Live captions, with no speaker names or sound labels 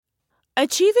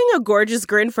Achieving a gorgeous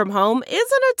grin from home isn't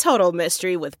a total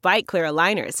mystery with Bite Clear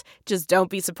aligners. Just don't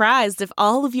be surprised if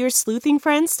all of your sleuthing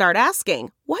friends start asking,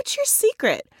 "What's your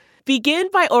secret?" Begin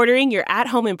by ordering your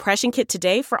at-home impression kit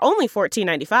today for only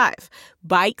 $14.95.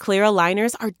 Bite Clear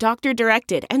aligners are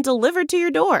doctor-directed and delivered to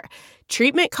your door.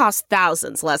 Treatment costs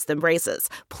thousands less than braces.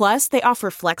 Plus, they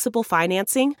offer flexible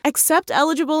financing, accept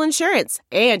eligible insurance,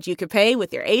 and you can pay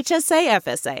with your HSA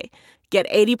FSA. Get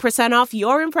 80% off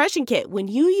your impression kit when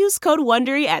you use code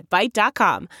WONDERY at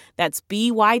Byte.com. That's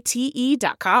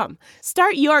BYTE.com.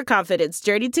 Start your confidence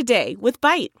journey today with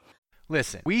Byte.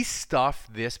 Listen, we stuff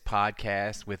this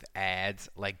podcast with ads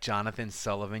like Jonathan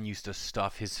Sullivan used to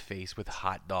stuff his face with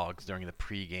hot dogs during the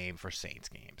pregame for Saints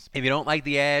games. If you don't like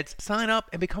the ads, sign up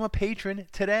and become a patron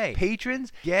today.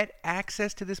 Patrons get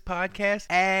access to this podcast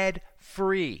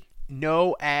ad-free.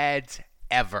 No ads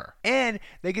ever. And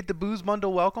they get the Booze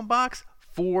Bundle welcome box,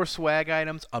 4 swag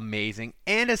items, amazing,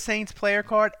 and a Saints player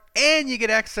card, and you get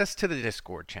access to the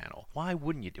Discord channel. Why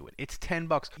wouldn't you do it? It's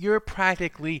 $10. You're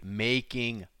practically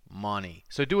making money.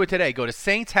 So do it today. Go to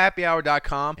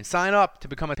saintshappyhour.com and sign up to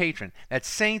become a patron. That's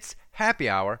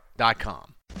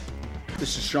saintshappyhour.com.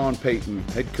 This is Sean Payton,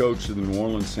 head coach of the New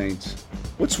Orleans Saints.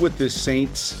 What's with this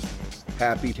Saints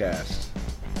Happy Cast?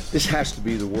 This has to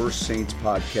be the worst Saints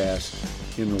podcast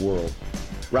in the world.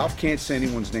 Ralph can't say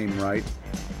anyone's name right.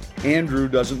 Andrew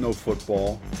doesn't know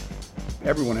football.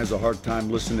 Everyone has a hard time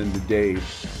listening to Dave.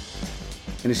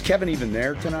 And is Kevin even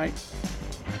there tonight?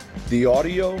 The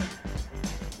audio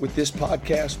with this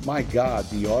podcast, my God,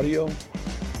 the audio,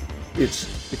 it's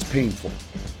painful.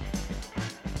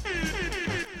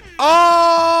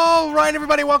 All right,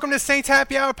 everybody, welcome to Saints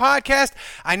Happy Hour podcast.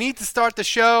 I need to start the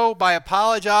show by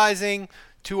apologizing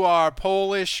to our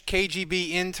Polish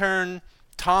KGB intern,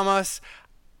 Thomas.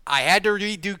 I had to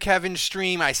redo Kevin's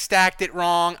stream. I stacked it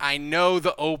wrong. I know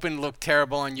the open looked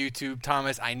terrible on YouTube,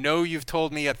 Thomas. I know you've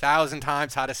told me 1,000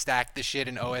 times how to stack the shit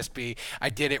in OSB. I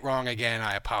did it wrong again.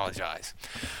 I apologize.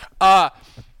 Hey,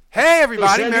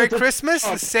 everybody. Merry Christmas.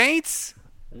 The Saints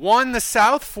won the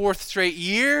South 4th straight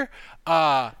year.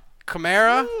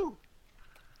 Kamara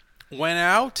went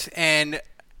out and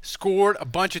scored a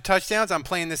bunch of touchdowns. I'm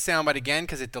playing this soundbite again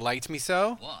because it delights me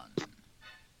so. 1,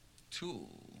 2,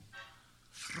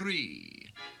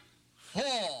 3, 4,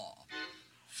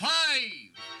 5,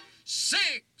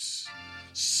 6.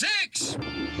 Yes.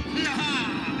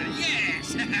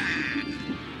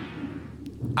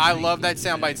 I love that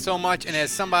soundbite so much. And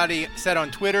as somebody said on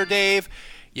Twitter, Dave,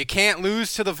 you can't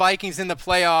lose to the Vikings in the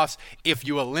playoffs if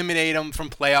you eliminate them from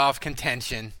playoff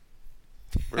contention.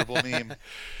 Verbal meme.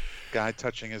 Guy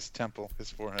touching his temple, his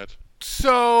forehead.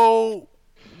 So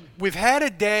we've had a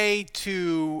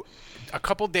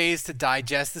couple days to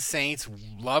digest the Saints'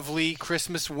 lovely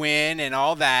Christmas win and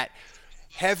all that.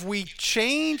 Have we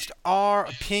changed our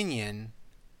opinion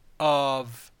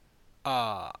of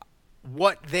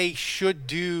what they should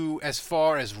do as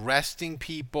far as resting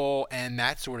people and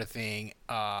that sort of thing?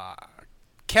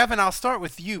 Kevin, I'll start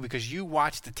with you because you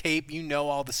watched the tape. You know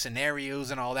all the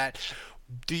scenarios and all that.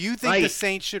 Do you think the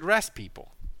Saints should rest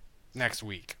people next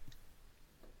week?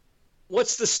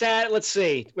 What's the stat? Let's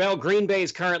see. Well, Green Bay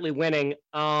is currently winning.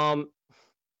 I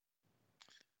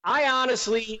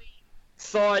honestly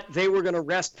thought they were going to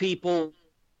rest people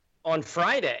on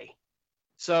Friday.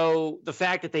 So the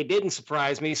fact that they didn't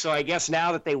surprise me. So I guess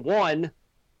now that they won,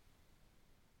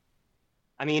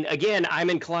 I mean, again, I'm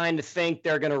inclined to think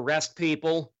they're going to rest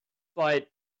people, but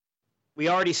we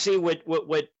already see what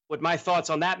my thoughts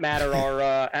on that matter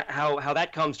are, how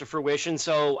that comes to fruition.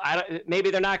 So maybe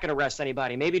they're not going to rest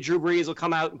anybody. Maybe Drew Brees will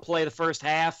come out and play the first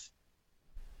half,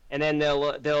 and then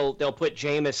they'll put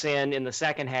Jameis in the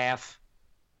second half,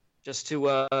 just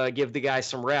to give the guys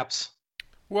some reps.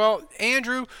 Well,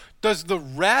 Andrew, does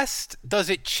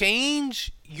it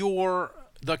change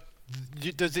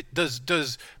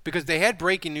because they had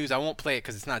breaking news. I won't play it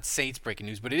because it's not Saints breaking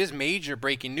news, but it is major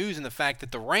breaking news in the fact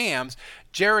that the Rams,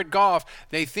 Jared Goff,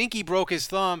 they think he broke his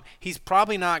thumb. He's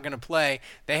probably not going to play.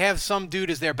 They have some dude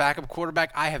as their backup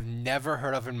quarterback I have never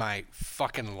heard of in my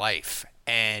fucking life.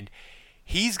 And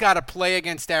he's got to play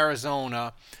against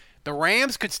Arizona. The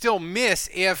Rams could still miss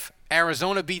if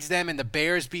Arizona beats them and the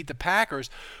Bears beat the Packers.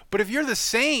 But if you're the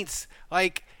Saints,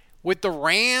 like, with the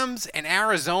Rams and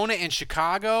Arizona and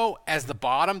Chicago as the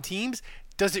bottom teams,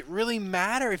 does it really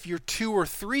matter if you're 2 or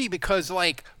 3? Because,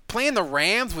 like, playing the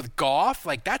Rams with Goff,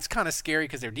 like, that's kind of scary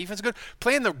because their defense is good.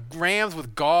 Playing the Rams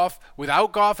with Goff,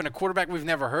 without Goff, and a quarterback we've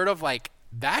never heard of, like,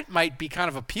 that might be kind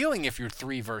of appealing if you're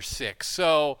 3 versus 6.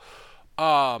 So,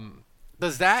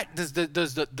 does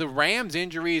the Rams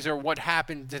injuries or what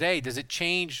happened today, does it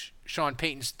change Sean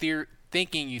Payton's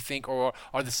thinking, you think, or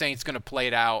are the Saints going to play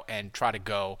it out and try to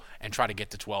get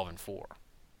to 12-4?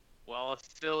 Well, if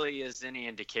Philly is any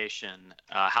indication,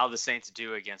 how the Saints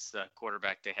do against the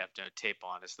quarterback they have no tape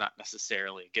on is not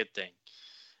necessarily a good thing.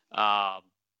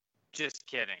 Just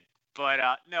kidding. But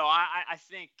no, I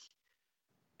think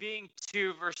being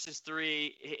 2 versus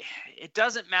 3, it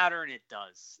doesn't matter, and it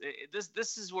does.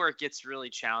 This is where it gets really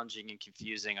challenging and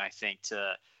confusing, I think,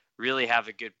 to really have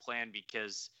a good plan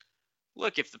because,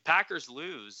 look, if the Packers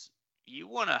lose, you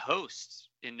want to host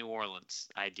in New Orleans,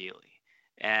 ideally.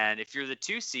 And if you're the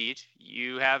 2 seed,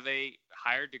 you have a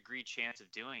higher degree chance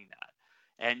of doing that.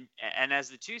 And as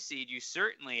the 2 seed, you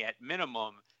certainly, at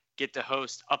minimum, get to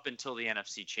host up until the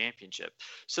NFC Championship.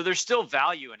 So there's still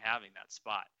value in having that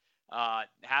spot.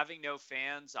 Having no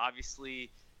fans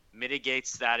obviously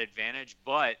mitigates that advantage,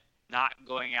 but not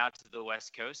going out to the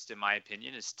West Coast, in my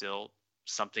opinion, is still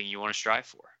something you want to strive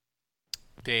for.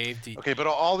 Dave? Okay, but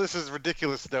all this is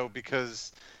ridiculous, though,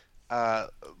 because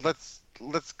let's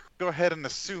go ahead and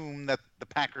assume that the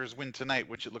Packers win tonight,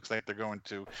 which it looks like they're going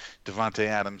to. Devontae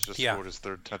Adams just scored his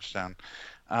 3rd touchdown.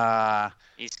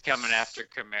 He's coming after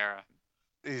Kamara.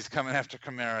 He's got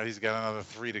another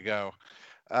 3 to go.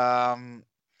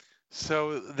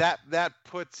 So that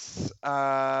puts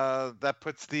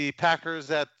the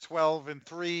Packers at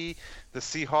 12-3, the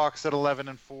Seahawks at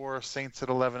 11-4, Saints at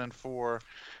 11-4.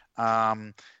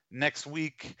 Next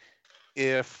week,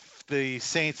 if the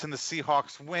Saints and the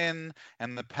Seahawks win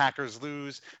and the Packers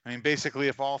lose, I mean, basically,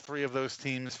 if all 3 of those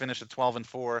teams finish at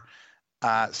 12-4,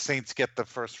 Saints get the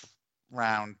first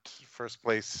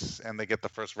place, and they get the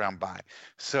first round bye.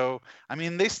 So, I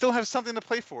mean, they still have something to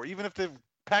play for, even if the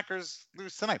Packers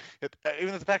lose tonight.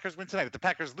 Even if the Packers win tonight, if the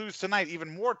Packers lose tonight,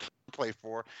 even more to play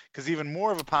for, because even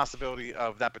more of a possibility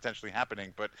of that potentially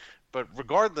happening. But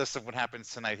regardless of what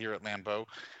happens tonight here at Lambeau,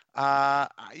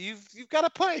 you've got to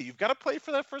play. You've got to play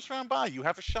for that first round bye. You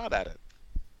have a shot at it.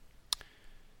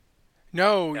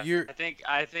 No, yeah, you're. I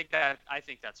think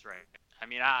that's right. I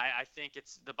mean, I think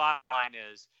it's the bottom line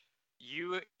is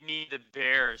you need the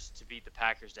Bears to beat the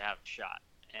Packers to have a shot,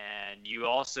 and you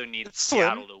also need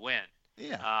Seattle to win.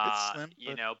 Yeah, it's slim,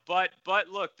 but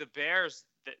look, the Bears,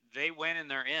 they win and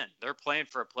they're in. They're playing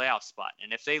for a playoff spot,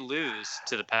 and if they lose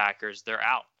to the Packers, they're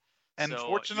out. And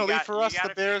fortunately for us,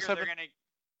 the Bears have been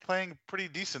playing pretty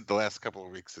decent the last couple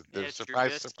of weeks.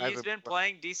 He's been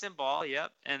playing decent ball,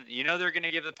 yep. And they're going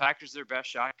to give the Packers their best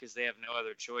shot because they have no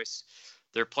other choice.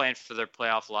 They're playing for their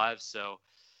playoff lives. So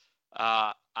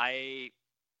I've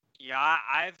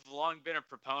long been a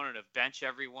proponent of bench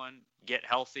everyone, get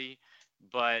healthy.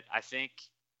 But I think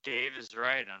Dave is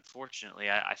right.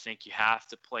 Unfortunately, I think you have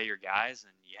to play your guys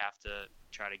and you have to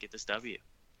try to get this W.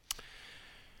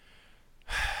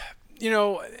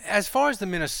 As far as the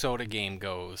Minnesota game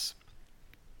goes,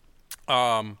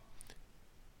 the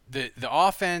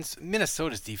offense,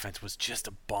 Minnesota's defense was just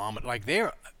a bomb.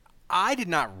 I did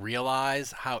not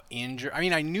realize how injured. I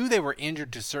mean, I knew they were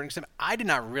injured to a certain extent. I did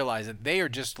not realize that they are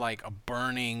just like a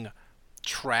burning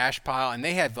trash pile, and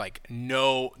they had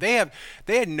no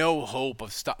hope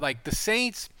of stop. Like the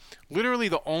Saints, literally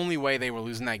the only way they were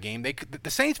losing that game, the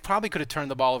Saints probably could have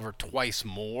turned the ball over twice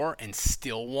more and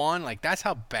still won. Like that's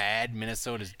how bad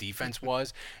Minnesota's defense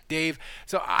was, Dave.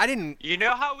 So I didn't. You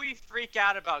know how we freak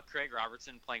out about Craig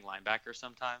Robertson playing linebacker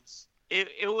sometimes?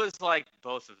 It was like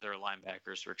both of their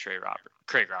linebackers were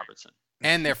Craig Robertson.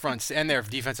 And their front and their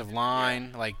defensive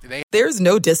line, There's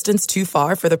no distance too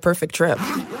far for the perfect trip.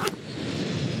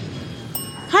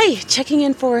 Hi, checking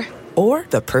in for... Or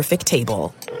the perfect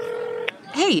table.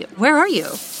 Hey, where are you?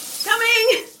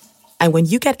 Coming! And when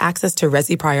you get access to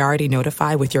Resi Priority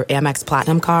Notify with your Amex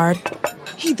Platinum card...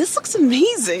 Hey, this looks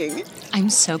amazing. I'm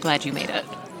so glad you made it.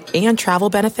 And travel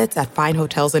benefits at fine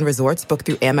hotels and resorts booked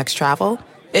through Amex Travel,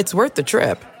 it's worth the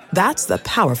trip. That's the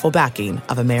powerful backing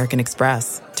of American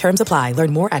Express. Terms apply.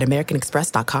 Learn more at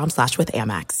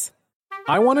americanexpress.com/withAmex.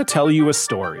 I want to tell you a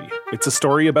story. It's a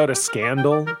story about a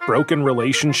scandal, broken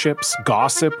relationships,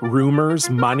 gossip, rumors,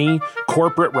 money,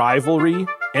 corporate rivalry,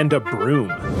 and a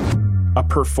broom. A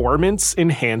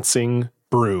performance-enhancing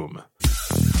broom.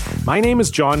 My name is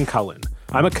John Cullen.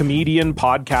 I'm a comedian,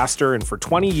 podcaster, and for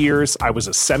 20 years, I was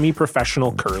a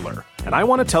semi-professional curler. And I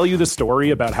want to tell you the story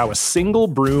about how a single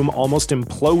broom almost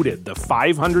imploded the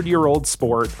 500-year-old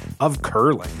sport of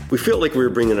curling. We felt like we were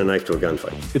bringing a knife to a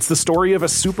gunfight. It's the story of a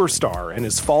superstar and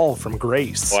his fall from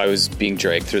grace. I was being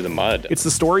dragged through the mud. It's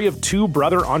the story of two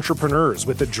brother entrepreneurs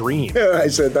with a dream. I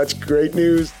said, that's great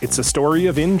news. It's a story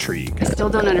of intrigue. I still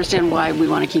don't understand why we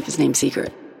want to keep his name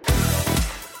secret.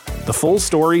 The full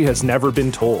story has never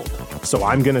been told, so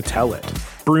I'm going to tell it.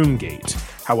 Broomgate,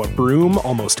 how a broom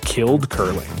almost killed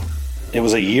curling. It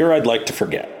was a year I'd like to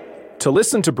forget. To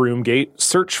listen to Broomgate,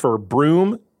 search for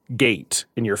Broomgate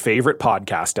in your favorite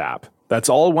podcast app. That's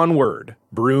all one word,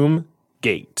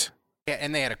 Broomgate. Yeah,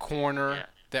 and they had a corner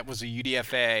that was a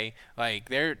UDFA. Like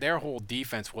their whole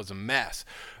defense was a mess.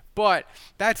 But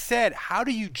that said, how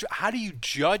do you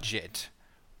judge it?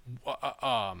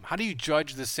 How do you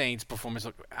judge the Saints' performance?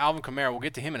 Look, Alvin Kamara, we'll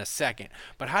get to him in a second.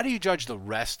 But how do you judge the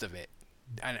rest of it?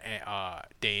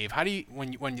 Dave, how do you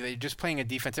when they're just playing a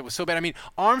defense that was so bad? I mean,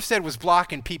 Armstead was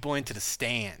blocking people into the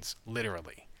stands,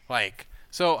 literally. Like,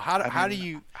 so how do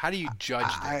you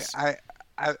judge this?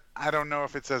 I don't know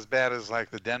if it's as bad as like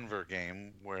the Denver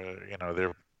game where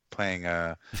they're playing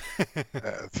a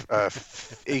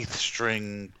eighth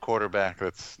string quarterback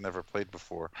that's never played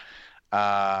before.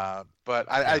 But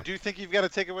I do think you've got to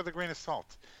take it with a grain of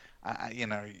salt.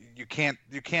 You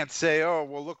can't say, oh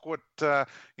well, look what the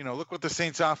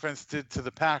Saints offense did to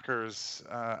the Packers.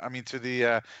 To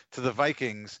the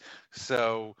Vikings.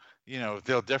 So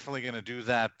they're definitely going to do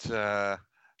that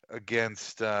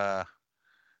against. I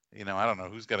don't know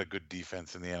who's got a good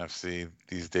defense in the NFC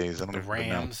these days. I don't the even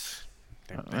Rams.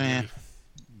 I don't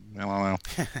know.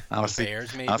 Honestly,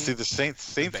 Bears, maybe. Honestly, the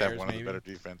Saints have one of the better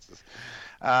defenses.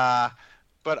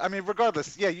 But I mean,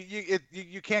 regardless, yeah,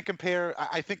 you can't compare.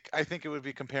 I think it would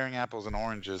be comparing apples and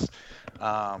oranges.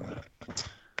 But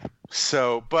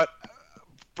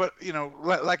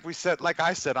like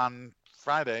I said on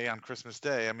Friday, on Christmas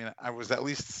Day, I mean, I was at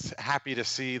least happy to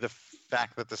see the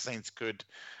fact that the Saints could,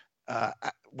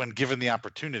 when given the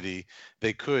opportunity,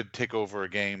 they could take over a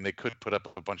game. They could put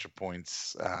up a bunch of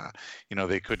points.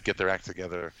 They could get their act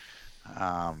together.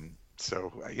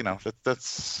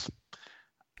 That's.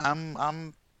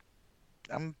 I'm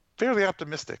fairly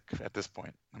optimistic at this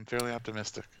point. I'm fairly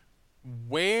optimistic.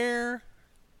 Where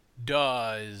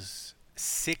does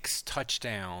 6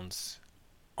 touchdowns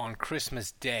on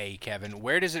Christmas Day, Kevin,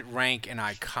 where does it rank in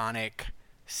iconic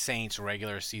Saints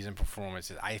regular season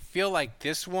performances? I feel like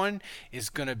this one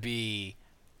is going to be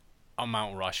a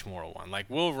Mount Rushmore one. Like,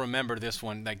 we'll remember this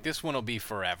one. Like, this one will be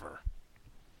forever.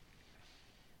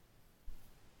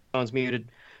 Phone's muted.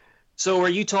 So are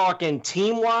you talking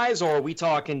team-wise, or are we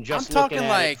talking just looking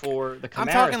at it for the Kamara I'm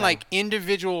talking thing? like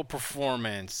individual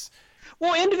performance.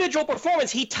 Well, individual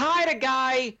performance. He tied a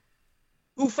guy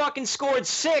who fucking scored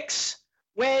 6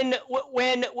 when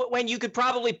you could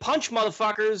probably punch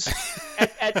motherfuckers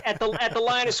at the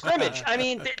line of scrimmage. I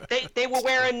mean, they were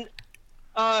wearing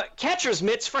catcher's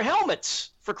mitts for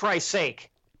helmets, for Christ's sake.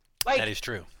 Like, that is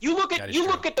true. You look at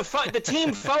the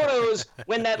team photos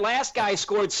when that last guy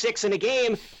scored 6 in a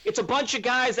game. It's a bunch of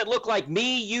guys that look like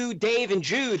me, you, Dave, and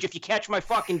Juge. If you catch my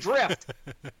fucking drift.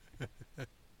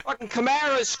 Fucking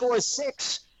Kamara scores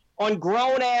 6 on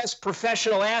grown-ass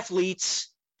professional athletes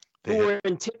who are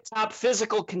in tip-top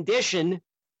physical condition.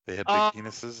 They had big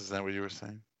penises? Is that what you were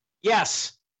saying?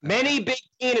 Yes. Many big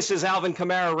penises Alvin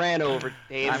Kamara ran over,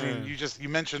 Dave. I mean, you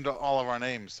mentioned all of our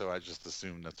names, so I just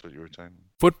assumed that's what you were talking about.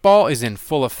 Football is in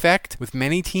full effect, with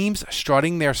many teams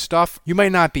strutting their stuff. You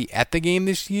might not be at the game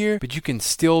this year, but you can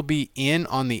still be in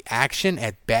on the action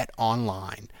at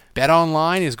BetOnline.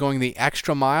 BetOnline is going the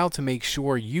extra mile to make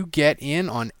sure you get in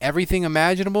on everything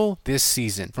imaginable this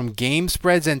season. From game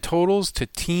spreads and totals to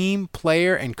team,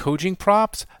 player, and coaching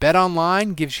props,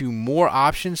 BetOnline gives you more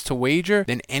options to wager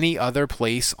than any other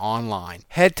place online.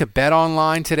 Head to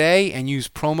BetOnline today and use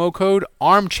promo code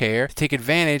ARMCHAIR to take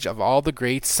advantage of all the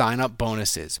great sign-up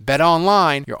bonuses.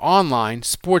 BetOnline, your online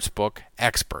sportsbook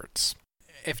experts.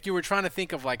 If you were trying to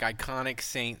think of like iconic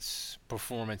Saints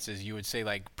performances, you would say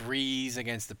like Brees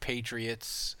against the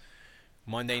Patriots,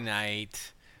 Monday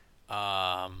night.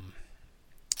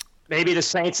 Maybe the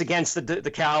Saints against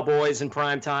the Cowboys in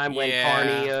prime time when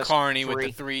Carney with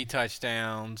the 3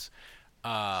 touchdowns.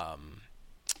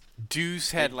 Deuce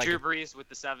had like Drew Brees with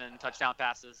the 7 touchdown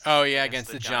passes. Oh yeah,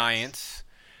 against the Giants.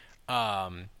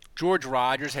 George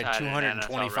Rogers had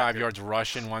 225 yards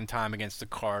rushing one time against the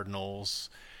Cardinals.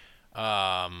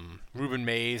 Ruben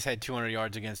Mays had 200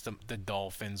 yards against the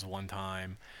Dolphins one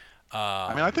time.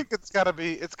 I mean, I think it's got to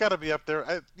be up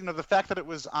there. The fact that it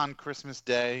was on Christmas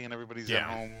Day and everybody's at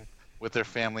home with their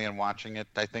family and watching it,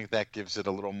 I think that gives it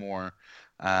a little more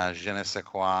je ne sais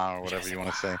quoi, or whatever you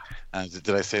want to say.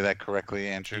 Did I say that correctly,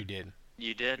 Andrew?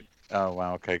 You did. Oh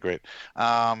wow, okay, great.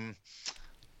 I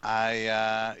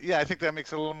think that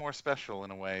makes it a little more special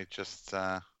in a way. Just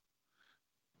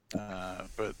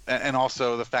but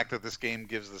also the fact that this game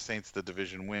gives the Saints the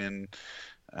division win.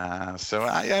 So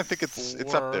I think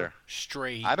it's up there.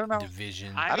 Straight. I don't know.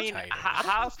 Division. I mean,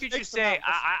 how could you say?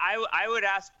 I would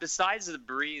ask. Besides the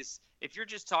Brees, if you're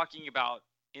just talking about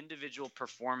individual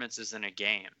performances in a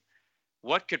game,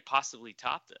 what could possibly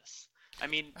top this? I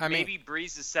mean, maybe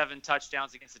Brees' 7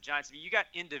 touchdowns against the Giants. I mean, you got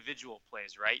individual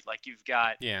plays, right? Like you've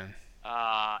got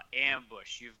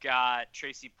ambush. You've got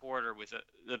Tracy Porter with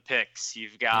the picks.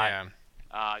 You've got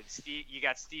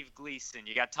Steve Gleason.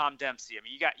 You got Tom Dempsey. I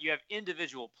mean, you have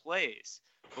individual plays.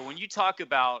 But when you talk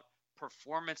about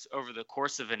performance over the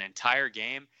course of an entire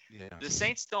game, the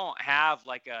Saints don't have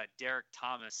like a Derek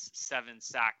Thomas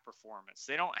 7-sack performance.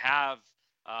 They don't have.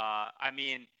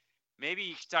 Maybe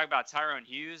you could talk about Tyrone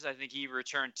Hughes. I think he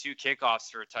returned 2 kickoffs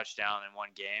for a touchdown in one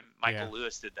game. Michael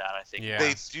Lewis did that, I think. Yeah.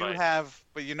 They do have,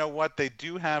 but you know what? They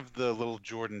do have the little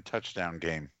Jordan touchdown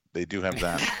game. They do have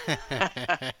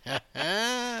that.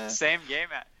 Same game?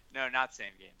 No, not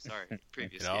same game. Sorry,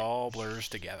 previous game. It all blurs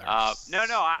together. Ralph,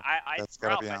 I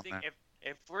think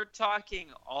if we're talking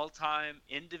all-time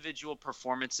individual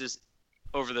performances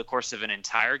over the course of an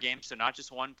entire game, so not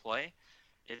just one play,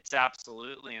 it's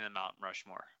absolutely in the Mount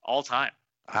Rushmore all time.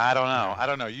 I don't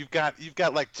know. You've got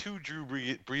like 2 Drew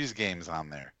Brees games on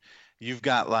there. You've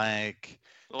got like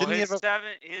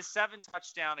his 7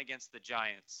 touchdown against the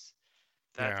Giants.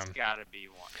 That's got to be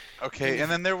one. Okay,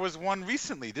 and then there was one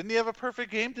recently. Didn't he have a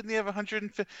perfect game? Didn't he have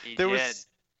 150? He did.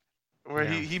 Where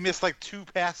he missed like 2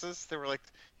 passes. They were like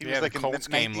he was like the Colts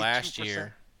game last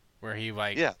year where he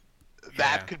like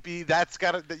that could be you got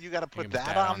to put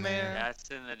that on there. That's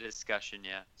in the discussion,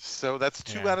 So that's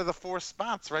 2 out of the 4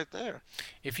 spots right there.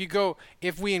 If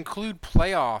we include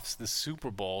playoffs, the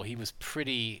Super Bowl, he was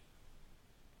pretty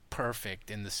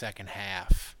perfect in the second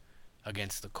half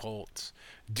against the Colts.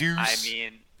 Against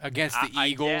the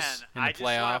Eagles in the playoffs. I just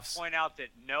want to point out that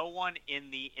no one in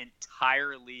the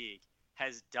entire league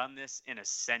has done this in a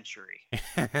century.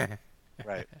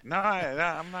 Right. No,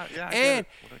 I'm not. Yeah. And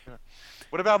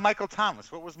what about Michael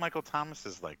Thomas? What was Michael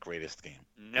Thomas's greatest game?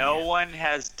 No one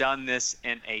has done this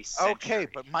in a century. Okay,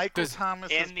 but Michael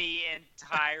Thomas in the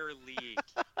entire league.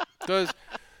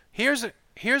 Here's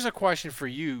a question for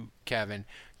you, Kevin.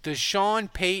 Does Sean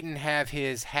Payton have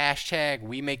his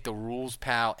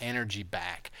 #WeMakeTheRulesPal energy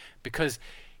back? Because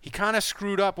he kind of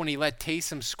screwed up when he let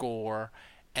Taysom score,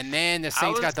 and then the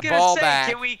Saints got the ball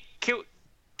back. Can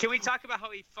we talk about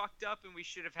how he fucked up and we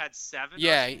should have had 7?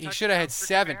 Yeah, he should have had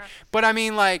 7. But I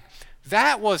mean,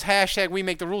 that was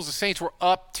 #WeMakeTheRules. The Saints were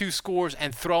up 2 scores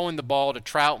and throwing the ball to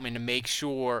Troutman to make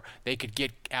sure they could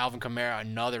get Alvin Kamara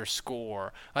another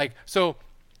score. So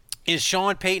is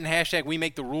Sean Payton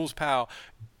 #WeMakeTheRulesPal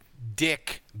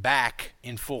dick back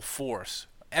in full force?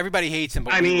 Everybody hates him,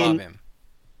 but we love him.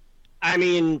 I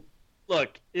mean,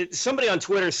 look, somebody on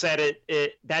Twitter said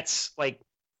that's like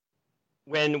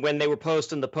when they were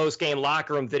posting the post-game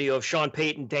locker room video of Sean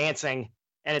Payton dancing,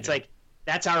 and it's like,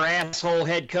 that's our asshole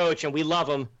head coach, and we love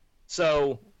him.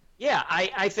 So, yeah,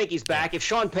 I think he's back. If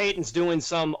Sean Payton's doing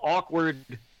some awkward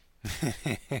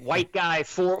white guy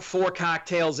four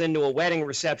cocktails into a wedding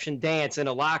reception dance in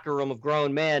a locker room of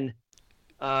grown men,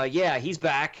 he's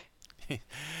back.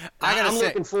 I'm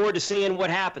looking forward to seeing what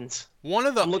happens.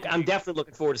 I'm definitely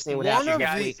looking forward to seeing what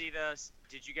happens.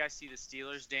 Did you guys see the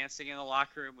Steelers dancing in the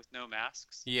locker room with no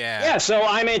masks? Yeah. Yeah, so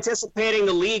I'm anticipating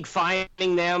the league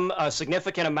fining them a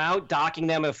significant amount, docking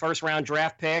them a first-round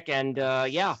draft pick, and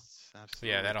Absolutely.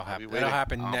 Yeah, that'll happen. That'll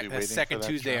happen second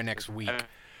Tuesday of next week.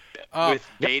 With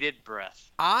bated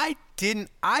breath. I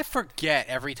forget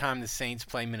every time the Saints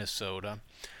play Minnesota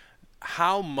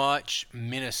how much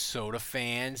Minnesota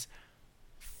fans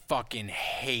fucking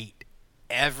hate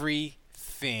everything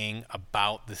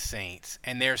about the Saints,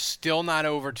 and they're still not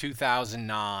over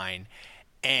 2009.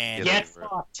 And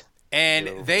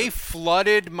they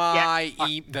flooded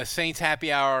the Saints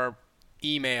Happy Hour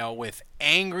email with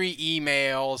angry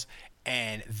emails,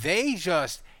 and they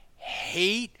just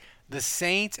hate the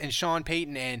Saints and Sean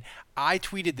Payton. And I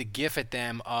tweeted the gif at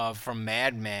them from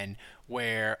Mad Men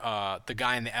where the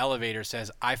guy in the elevator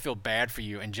says, "I feel bad for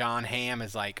you," and John Hamm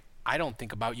is like, "I don't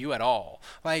think about you at all."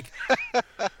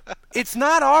 It's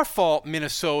not our fault,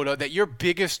 Minnesota, that your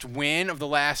biggest win of the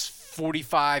last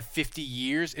 45, 50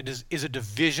 years is a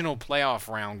divisional playoff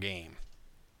round game.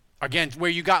 Again, where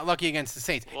you got lucky against the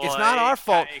Saints. Well, it's not our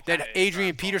fault that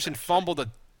Adrian Peterson fumbled a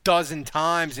dozen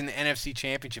times in the NFC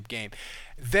Championship game.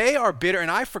 They are bitter, and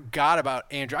I forgot about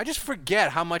Andrew. I just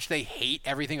forget how much they hate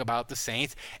everything about the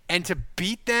Saints. And to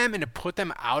beat them and to put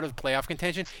them out of playoff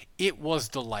contention, it was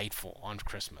delightful on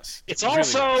Christmas. It's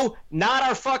also not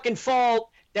our fucking fault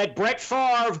that Brett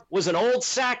Favre was an old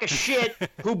sack of shit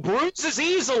who bruises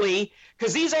easily,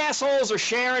 because these assholes are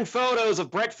sharing photos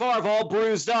of Brett Favre all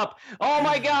bruised up. Oh,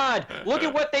 my God, look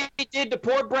at what they did to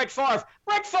poor Brett Favre.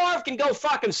 Brett Favre can go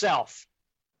fuck himself.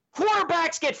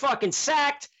 Quarterbacks get fucking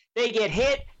sacked. They get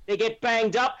hit. They get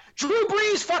banged up. Drew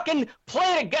Brees fucking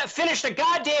finished a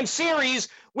goddamn series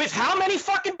with how many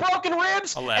fucking broken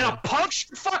ribs 11. and a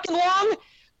punctured fucking lung?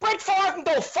 Brett Favre can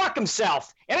go fuck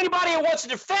himself. And anybody who wants to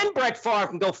defend Brett Favre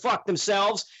can go fuck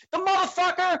themselves. The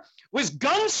motherfucker was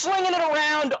gunslinging it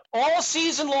around all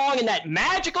season long in that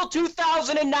magical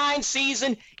 2009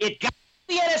 season. It got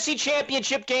the NFC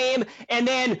Championship game, and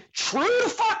then, true to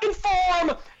fucking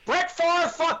form, Brett Favre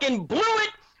fucking blew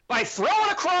it by throwing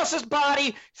across his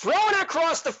body, throwing it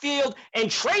across the field,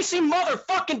 and Tracy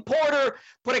motherfucking Porter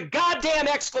put a goddamn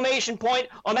exclamation point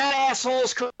on that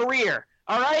asshole's career.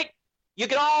 All right? You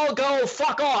can all go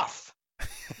fuck off.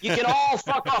 You can all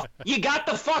fuck off. You got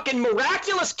the fucking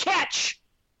miraculous catch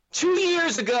 2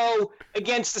 years ago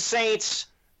against the Saints.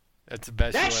 That's the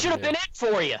best. That should have been it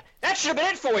for you. That should have been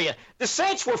it for you. The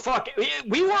Saints were fucking.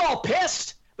 We were all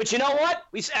pissed, but you know what?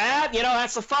 We said,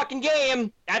 that's the fucking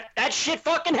game. That shit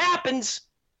fucking happens.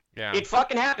 Yeah. It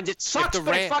fucking happens. It sucks,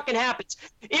 but it fucking happens.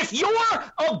 If you're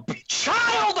a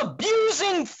child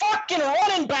abusing fucking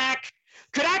running back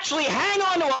could actually hang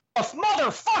on to a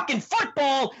motherfucking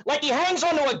football like he hangs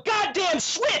onto a goddamn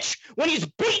switch when he's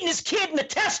beating his kid in the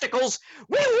testicles,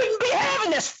 we wouldn't be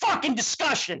having this fucking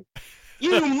discussion.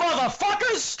 You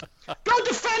motherfuckers! Go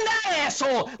defend that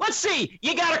asshole! Let's see,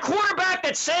 you got a quarterback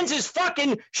that sends his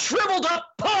fucking shriveled up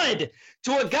pud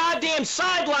to a goddamn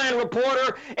sideline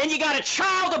reporter, and you got a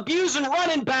child-abusing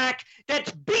running back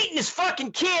that's beating his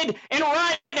fucking kid and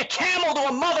riding a camel to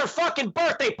a motherfucking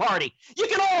birthday party. You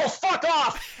can all fuck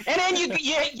off, and then you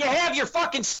have your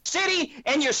fucking city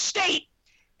and your state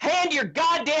hand your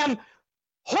goddamn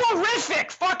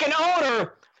horrific fucking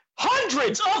owner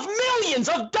hundreds of millions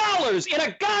of dollars in a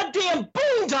goddamn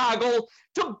boondoggle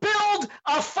to build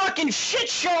a fucking shit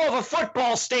show of a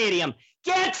football stadium.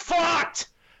 Get fucked!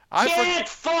 Get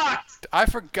fucked! I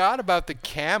forgot about the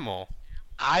camel.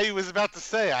 I was about to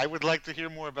say, I would like to hear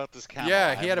more about this camel.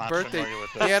 Yeah, he had a birthday.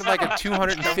 He had like a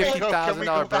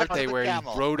 $250,000 birthday where he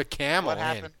rode a camel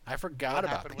in. I forgot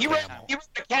about the camel. He rode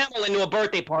a camel into a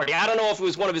birthday party. I don't know if it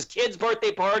was one of his kids'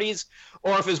 birthday parties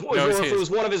or if it was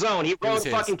one of his own. He rode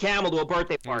a fucking camel to a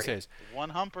birthday party.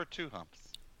 One hump or two humps?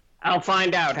 I'll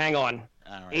find out. Hang on.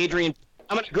 All right. Adrian,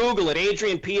 I'm going to Google it.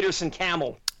 Adrian Peterson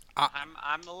camel.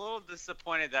 I'm a little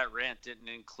disappointed that rant didn't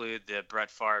include the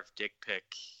Brett Favre dick pic.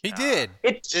 He did.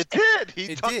 It did.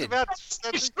 He talked did. about.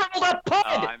 He scribbled that pud.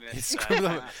 I missed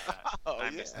that.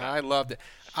 I loved it.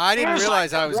 I didn't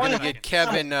realize I was going to get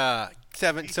Kevin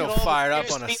so fired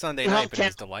up on a Sunday night, but it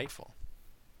was delightful.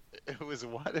 It was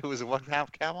what? It was a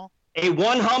one-hump camel? A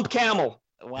one-hump camel.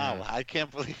 Wow, I can't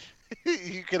believe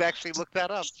you could actually look that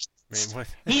up. I mean, what?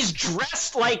 He's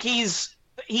dressed like he's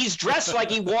dressed like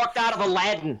he walked out of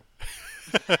Aladdin.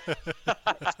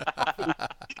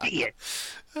 Idiot.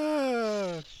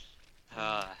 I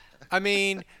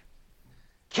mean,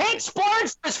 Kate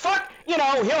Sparks is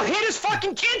he'll hit his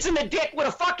fucking kids in the dick with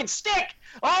a fucking stick.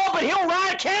 Oh, but he'll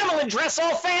ride a camel and dress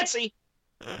all fancy.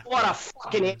 What a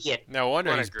fucking idiot. No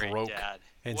wonder What he's a great broke dad.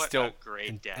 and What still a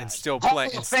great dad. and still Hall play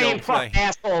of and Fame still play. fucking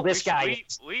asshole this guy.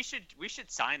 We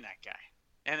should sign that guy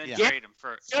and then Yeah. trade him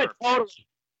for. Totally.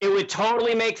 It would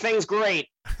totally make things great.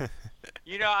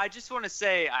 I just want to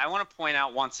say, I want to point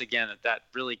out once again that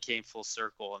really came full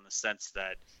circle in the sense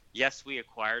that, yes, we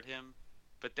acquired him,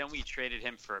 but then we traded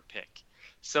him for a pick.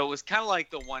 So it was kind of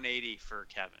like the 180 for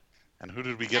Kevin. And who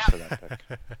did we get for that pick?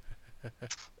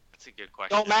 That's a good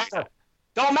question.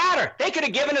 Don't matter. They could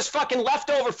have given us fucking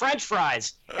leftover French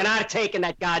fries, and I'd have taken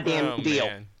that goddamn deal.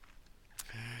 Man.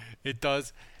 It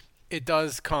does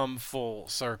come full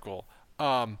circle.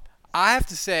 I have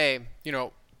to say,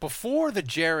 before the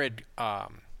Jared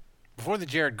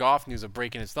Goff news of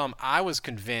breaking his thumb, I was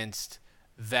convinced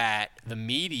that the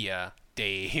media,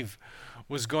 Dave,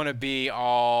 was going to be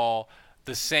all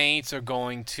the Saints are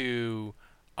going to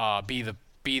be the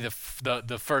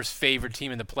first favorite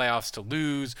team in the playoffs to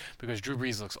lose because Drew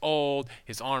Brees looks old,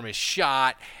 his arm is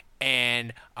shot,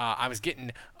 and I was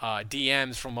getting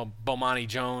DMs from Bomani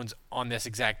Jones on this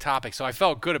exact topic, so I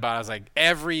felt good about it. I was like,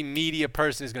 every media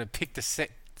person is going to pick the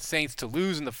Saints to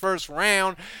lose in the first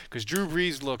round because Drew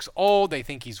Brees looks old. They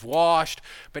think he's washed,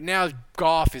 but now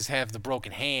Goff have the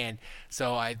broken hand,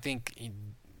 so I think.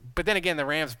 But then again, the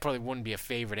Rams probably wouldn't be a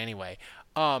favorite anyway.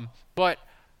 I'm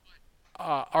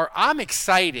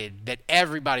excited that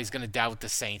everybody's going to doubt the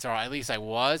Saints, or at least I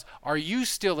was. Are you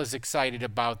still as excited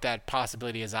about that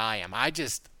possibility as I am?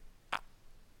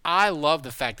 I love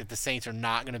the fact that the Saints are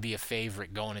not going to be a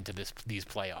favorite going into these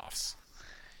playoffs.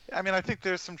 I mean, I think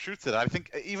there's some truth to that. I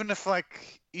think even if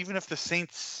the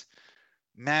Saints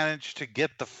manage to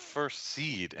get the first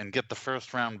seed and get the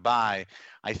first round bye,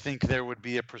 I think there would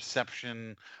be a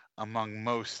perception among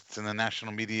most in the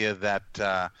national media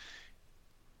that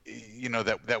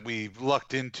that we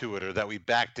lucked into it or that we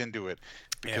backed into it,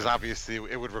 because obviously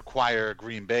it would require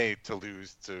Green Bay to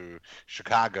lose to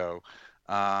Chicago.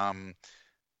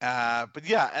 But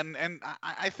yeah, and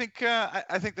I think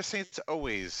I think the Saints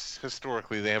always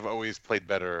historically they have always played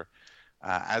better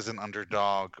as an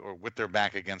underdog or with their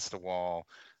back against the wall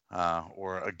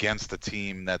or against a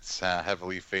team that's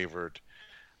heavily favored.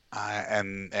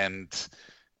 The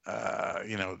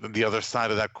other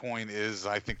side of that coin is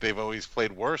I think they've always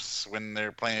played worse when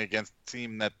they're playing against a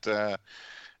team that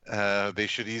they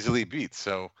should easily beat.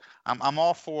 So I'm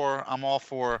all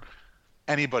for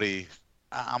anybody.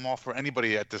 I'm all for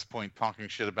anybody at this point talking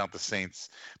shit about the Saints.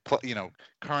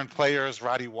 Current players,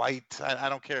 Roddy White. I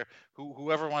don't care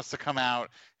whoever wants to come out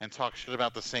and talk shit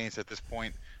about the Saints at this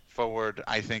point forward.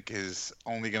 I think is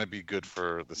only going to be good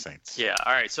for the Saints. Yeah.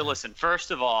 All right. So listen.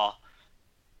 First of all,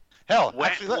 hell, we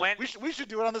should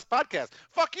do it on this podcast.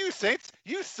 Fuck you, Saints.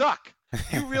 You suck.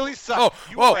 You really suck.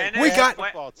 When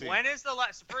is the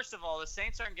last? First of all, the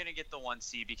Saints aren't going to get the 1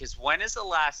 seed because when is the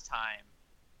last time?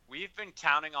 We've been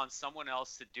counting on someone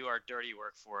else to do our dirty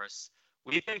work for us.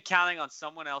 We've been counting on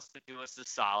someone else to do us the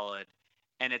solid,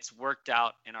 and it's worked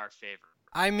out in our favor.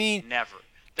 I mean, never.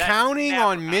 Counting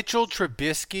on Mitchell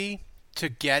Trubisky to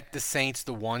get the Saints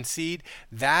the 1 seed,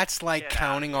 that's like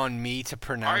counting on me to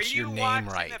pronounce your name right. Are you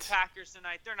watching the Packers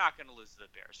tonight? They're not going to lose to the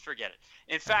Bears. Forget it.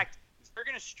 In fact, they're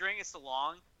going to string us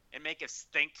along and make us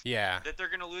think that they're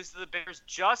going to lose to the Bears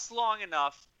just long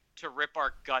enough to rip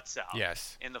our guts out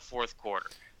in the fourth quarter.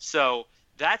 So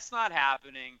that's not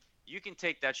happening. You can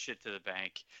take that shit to the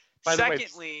bank. By the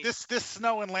way, this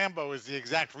snow in Lambeau is the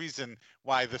exact reason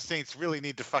why the Saints really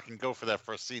need to fucking go for that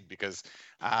first seed because,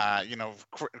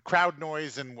 crowd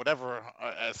noise and whatever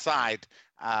aside,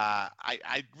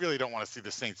 I really don't want to see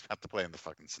the Saints have to play in the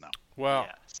fucking snow. Well,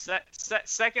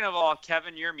 second of all,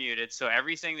 Kevin, you're muted, so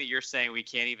everything that you're saying we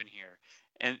can't even hear.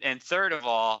 And third of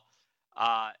all,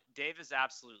 Dave is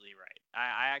absolutely right.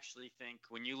 I actually think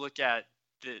when you look at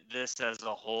this as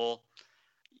a whole,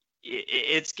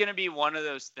 it's going to be one of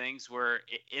those things where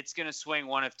it's going to swing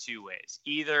one of two ways.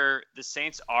 Either the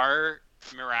Saints are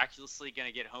miraculously going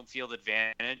to get home field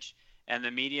advantage, and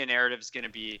the media narrative is going to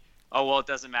be, oh, well, it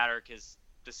doesn't matter because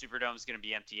the Superdome is going to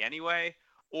be empty anyway,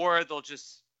 or they'll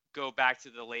just go back to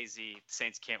the lazy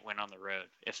Saints can't win on the road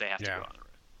if they have to go on the road.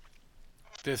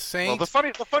 The Saints. Well, the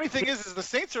funny thing is the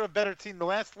Saints are a better team. The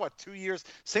last 2 years,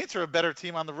 Saints are a better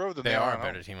team on the road than they are a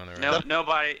better team on the road. No,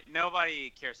 nobody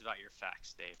cares about your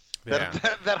facts, Dave.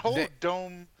 That whole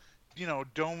dome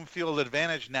field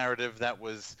advantage narrative that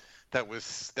was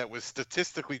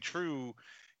statistically true,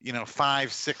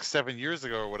 5, 6, 7 years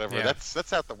ago or whatever. Yeah.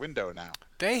 That's out the window now.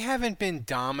 They haven't been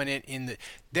dominant in the.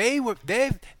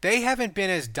 They haven't been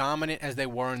as dominant as they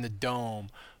were in the dome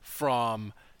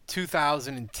from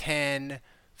 2010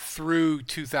 through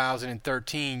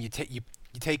 2013. You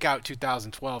take out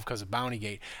 2012 because of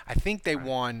Bountygate. I think they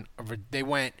won. They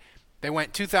went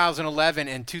 2011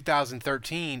 and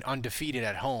 2013 undefeated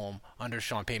at home under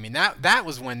Sean Payton. I mean, that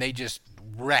was when they just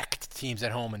wrecked teams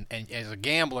at home. And as a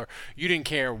gambler, you didn't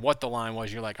care what the line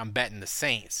was. You're like, I'm betting the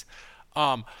Saints.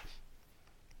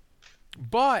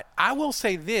 But I will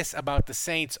say this about the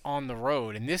Saints on the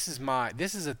road, and this is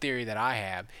a theory that I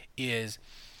have, is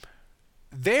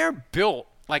they're built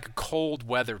like a cold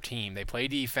weather team. They play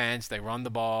defense, they run the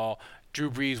ball. Drew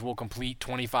Brees will complete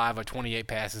 25 or 28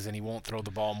 passes, and he won't throw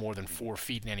the ball more than 4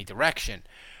 feet in any direction.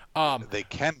 They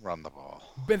can run the ball.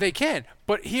 But they can.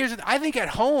 But I think at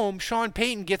home, Sean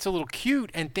Payton gets a little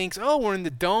cute and thinks, oh, we're in the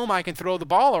dome, I can throw the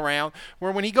ball around.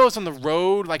 Where when he goes on the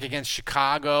road, like against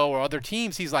Chicago or other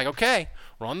teams, he's like, okay,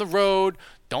 we're on the road,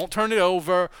 don't turn it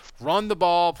over, run the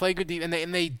ball, play good defense.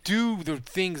 And they do the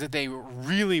things that they were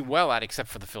really well at, except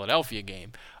for the Philadelphia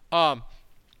game.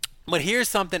 But here's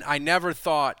something I never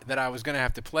thought that I was going to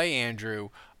have to play, Andrew.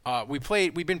 We've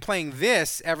been playing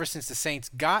this ever since the Saints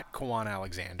got Kwon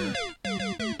Alexander.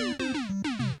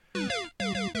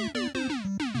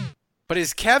 But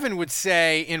as Kevin would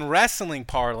say in wrestling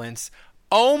parlance,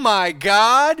 oh my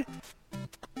God,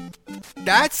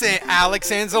 that's it,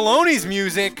 Alex Anzalone's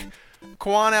music.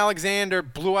 Kwon Alexander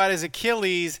blew out his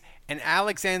Achilles, and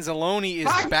Alex Anzalone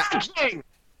is back.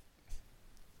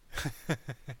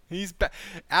 He's back.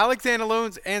 Alex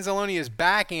Anzalone is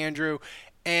back, Andrew.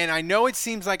 And I know it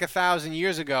seems like 1,000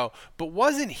 years ago, but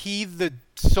wasn't he the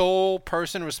sole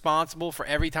person responsible for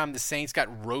every time the Saints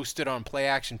got roasted on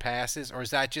play-action passes, or is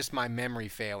that just my memory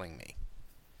failing me?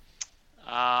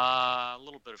 A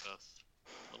little bit of both.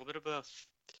 A little bit of both.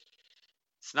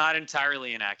 It's not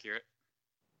entirely inaccurate.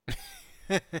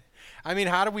 I mean,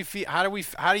 how do you?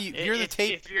 You're the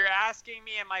tape. If you're asking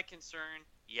me, am I concerned?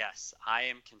 Yes, I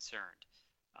am concerned.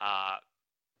 Uh,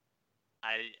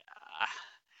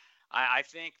 I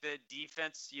think the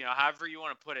defense, however you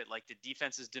want to put it, like the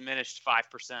defense is diminished 5%.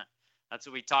 That's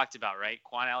what we talked about, right?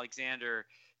 Quan Alexander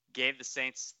gave the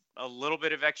Saints a little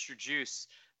bit of extra juice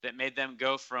that made them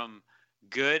go from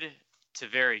good to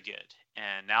very good.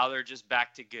 And now they're just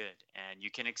back to good, and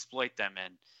you can exploit them.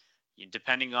 And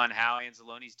depending on how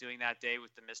Anzalone's doing that day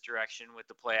with the misdirection, with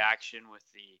the play action, with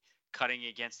the cutting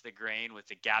against the grain, with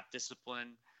the gap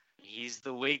discipline, he's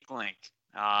the weak link.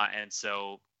 And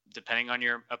so depending on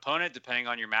your opponent, depending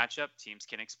on your matchup, teams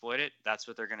can exploit it. That's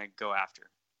what they're going to go after.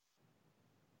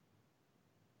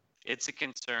 It's a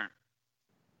concern.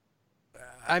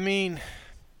 I mean,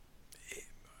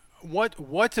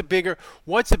 what's a bigger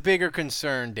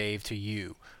concern, Dave, to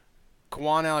you?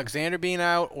 Quan Alexander being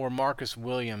out or Marcus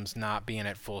Williams not being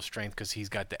at full strength because he's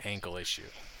got the ankle issue?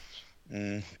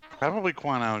 Probably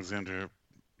Quan Alexander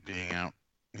being out.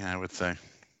 Yeah, I would say.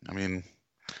 I mean,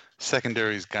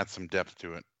 secondary's got some depth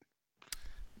to it.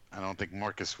 I don't think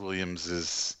Marcus Williams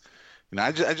is.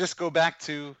 I just go back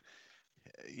to,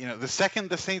 the second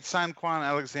the Saints signed Quan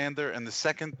Alexander and the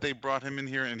second they brought him in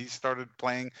here and he started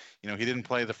playing, he didn't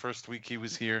play the first week he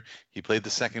was here. He played the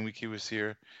second week he was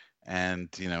here. And,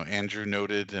 Andrew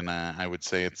noted, and I would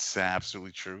say it's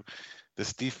absolutely true,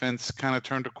 this defense kind of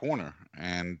turned a corner.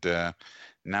 And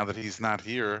now that he's not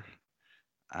here,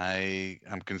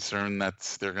 I'm concerned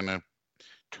that they're going to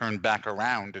turn back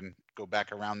around and go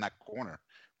back around that corner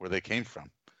where they came from,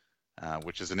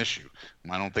 which is an issue.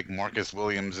 I don't think Marcus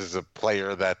Williams is a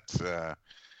player that,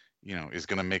 is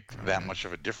going to make that much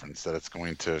of a difference, that it's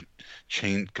going to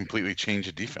completely change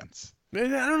a defense. I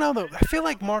don't know, though. I feel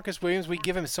like Marcus Williams, we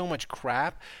give him so much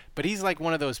crap, but he's like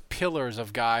one of those pillars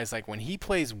of guys. Like, when he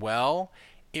plays well,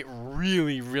 it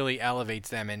really, really elevates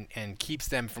them and keeps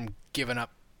them from giving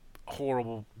up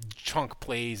horrible chunk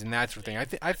plays and that sort of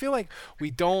thing. I feel like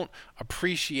we don't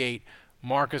appreciate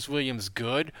Marcus Williams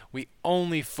good. We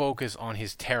only focus on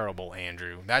his terrible,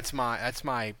 Andrew. That's my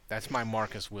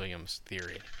Marcus Williams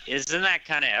theory. Isn't that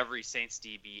kind of every Saints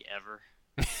DB ever?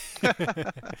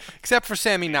 Except for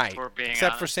Sammy Knight.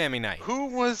 For Sammy Knight. Who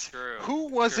was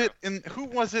it in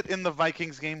the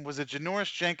Vikings game? Was it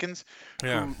Janoris Jenkins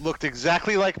who looked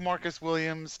exactly like Marcus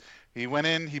Williams? He went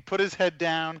in, he put his head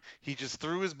down, he just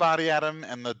threw his body at him,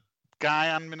 and the guy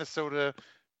on Minnesota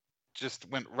just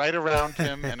went right around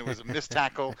him, and it was a missed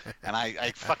tackle. And I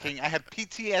had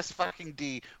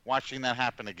PTSD watching that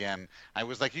happen again. I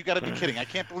was like, you got to be kidding! I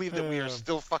can't believe that we are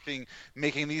still fucking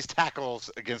making these tackles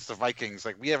against the Vikings.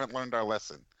 Like, we haven't learned our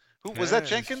lesson. Who was that?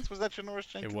 Jenkins? Was that Janoris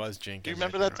Jenkins? It was Jenkins. Do you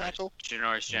remember that tackle?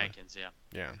 Janoris Jenkins, yeah.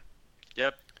 Yeah.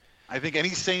 Yep. I think any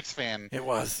Saints fan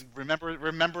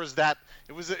remembers that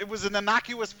it was an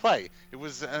innocuous play. It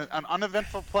was an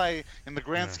uneventful play in the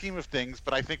grand scheme of things.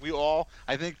 But I think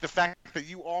the fact that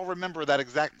you all remember that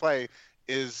exact play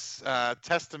is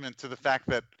testament to the fact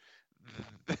that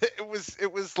it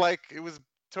was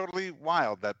totally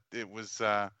wild. That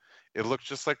it looked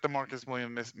just like the Marcus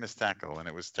Williams missed tackle, and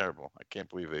it was terrible. I can't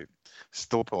believe they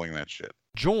still pulling that shit.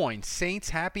 Join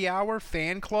Saints Happy Hour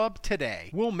Fan Club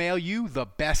today. We'll mail you the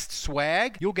best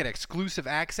swag. You'll get exclusive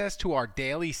access to our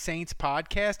daily Saints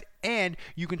podcast, and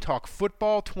you can talk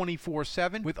football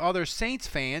 24/7 with other Saints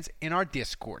fans in our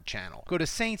Discord channel. Go to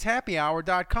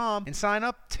saintshappyhour.com and sign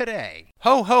up today.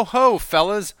 Ho, ho, ho,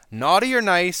 fellas. Naughty or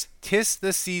nice, 'tis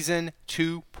the season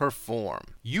to perform.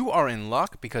 You are in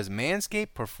luck because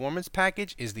Manscaped Performance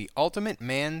Package is the ultimate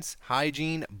men's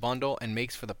hygiene bundle and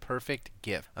makes for the perfect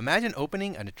gift. Imagine opening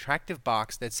an attractive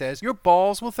box that says, "Your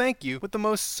balls will thank you," with the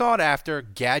most sought-after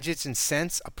gadgets and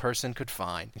scents a person could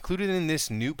find. Included in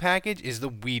this new package is the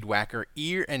Weed Whacker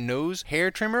ear and nose hair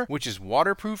trimmer, which is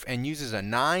waterproof and uses a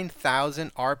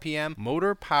 9,000 RPM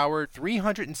motor-powered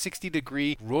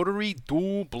 360-degree rotary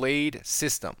dual-blade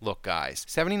system. Look, guys,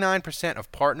 79%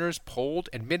 of partners polled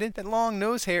admitted that long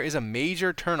nose hair is a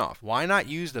major turnoff. Why not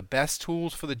use the best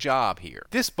tools for the job here?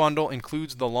 This bundle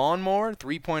includes the Lawnmower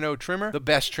 3.0 trimmer, the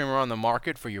best trimmer on the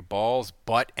market for your balls,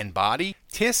 butt, and body.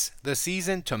 'Tis the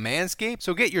season to Manscaped,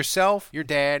 so get yourself, your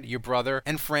dad, your brother,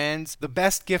 and friends the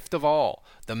best gift of all,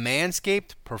 the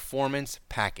Manscaped Performance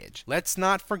Package. Let's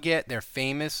not forget their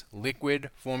famous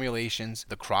liquid formulations,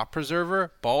 the Crop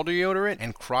Preserver, Ball Deodorant,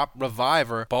 and Crop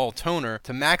Reviver Ball Toner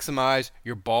to maximize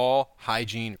your ball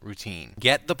hygiene routine.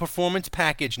 Get the Performance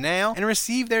Package now and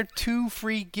receive their 2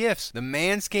 free gifts, the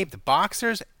Manscaped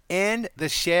Boxers and the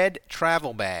Shed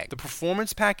Travel Bag. The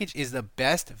Performance Package is the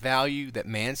best value that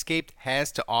Manscaped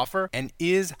has to offer and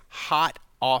is hot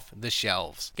off the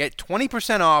shelves. Get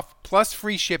 20% off plus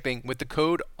free shipping with the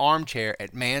code ARMCHAIR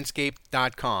at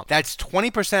manscaped.com. That's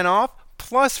 20% off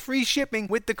plus free shipping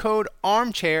with the code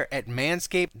armchair at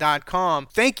manscaped.com.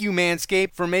 Thank you,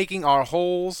 Manscaped, for making our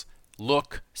holes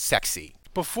look sexy.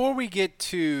 Before we get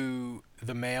to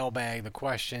the mailbag, the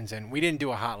questions, and we didn't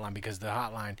do a hotline because the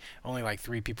hotline, only like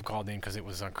 3 people called in because it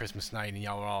was on Christmas night and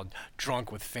y'all were all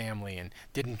drunk with family and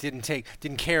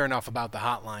didn't care enough about the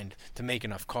hotline to make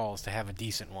enough calls to have a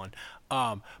decent one.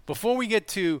 Before we get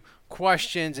to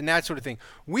questions and that sort of thing,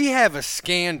 we have a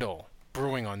scandal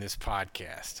brewing on this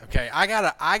podcast. Okay, I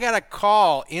got a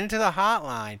call into the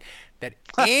hotline that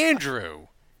Andrew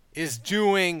is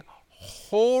doing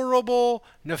horrible,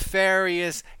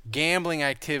 nefarious gambling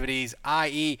activities,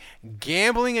 i.e.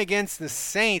 gambling against the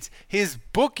Saints. His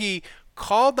bookie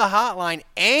called the hotline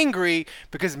angry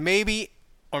because maybe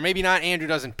or maybe not, Andrew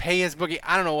doesn't pay his bookie.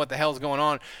 I don't know what the hell's going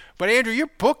on. But Andrew, your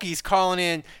bookie's calling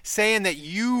in saying that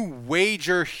you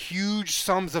wager huge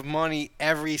sums of money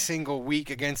every single week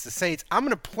against the Saints. I'm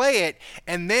going to play it,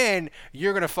 and then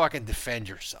you're going to fucking defend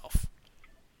yourself.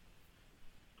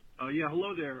 Yeah,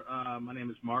 hello there. My name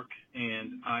is Mark,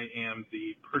 and I am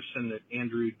the person that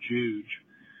Andrew Juge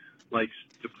likes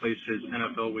to place his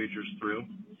NFL wagers through.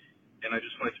 And I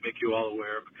just wanted to make you all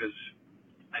aware because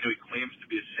I know he claims to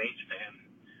be a Saints fan,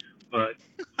 but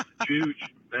Juge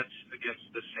bets against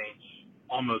the Saints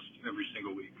almost every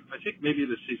single week. I think maybe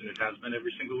this season it has been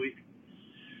every single week.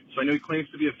 So I know he claims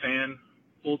to be a fan.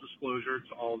 Full disclosure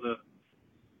to all the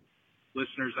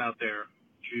listeners out there,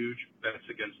 Juge bets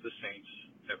against the Saints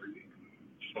every week.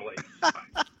 Just want to let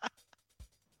you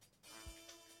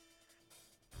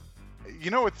know.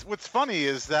 You know, what's funny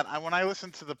is that when I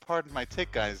listen to the Pardon My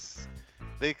Take guys,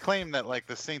 they claim that like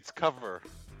the Saints cover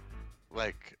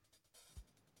like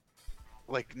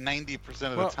 90%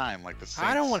 of the time, like the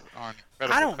Saints are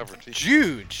incredible cover team.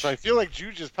 Juge. So I feel like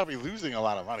Juge is probably losing a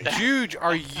lot of money. Juge,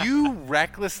 are you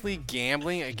recklessly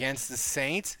gambling against the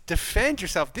Saints? Defend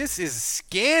yourself. This is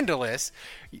scandalous.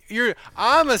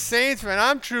 I'm a Saints fan.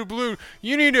 I'm true blue.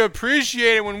 You need to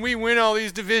appreciate it when we win all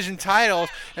these division titles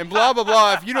and blah, blah,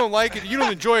 blah. If you don't like it, you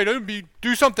don't enjoy it,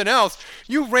 do something else.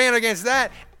 You ran against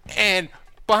that, and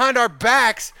behind our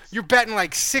backs, you're betting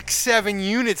like 6-7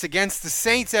 units against the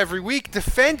Saints every week.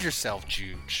 Defend yourself,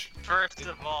 Juge. First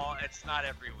of all, it's not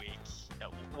every week.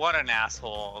 What an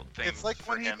asshole thing. It's like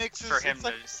when he makes for him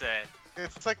to say.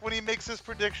 It's like when he makes his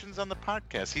predictions on the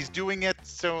podcast. He's doing it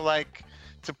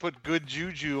to put good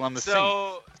juju on the Saints.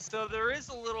 So there is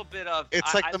a little bit of.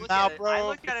 It's like the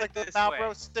Malboro. It's like the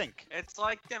Malboro stink. It's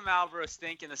like the Malboro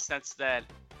stink in the sense that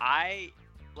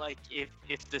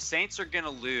if the Saints are gonna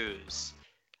lose,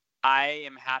 I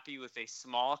am happy with a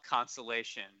small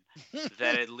consolation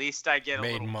that at least I get a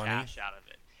little cash out of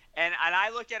it. And I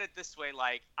look at it this way,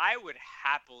 like I would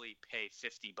happily pay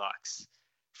 $50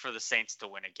 for the Saints to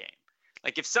win a game.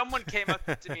 Like if someone came up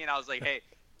to me and I was like, "Hey,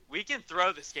 we can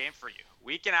throw this game for you.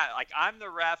 We can I'm the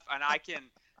ref and I can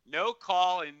no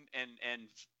call and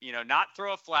not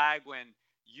throw a flag when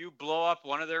you blow up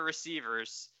one of their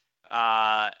receivers.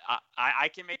 I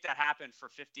can make that happen for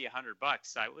 $50,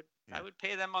 $100. I would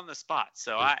pay them on the spot.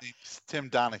 So Tim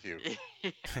Donahue.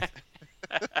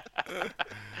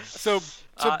 So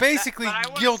basically, but I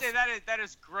want to say that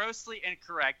is grossly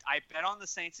incorrect. I bet on the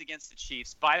Saints against the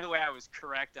Chiefs. By the way, I was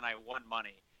correct and I won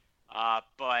money.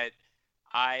 But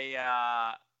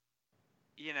that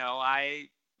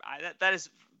is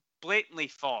blatantly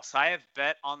false. I have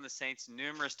bet on the Saints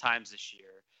numerous times this year.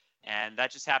 And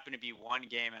that just happened to be one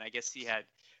game, and I guess he had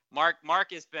Mark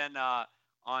has been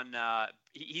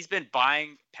he's been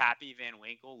buying Pappy Van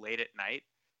Winkle late at night,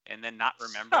 and then not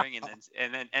remembering,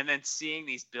 and then seeing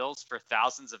these bills for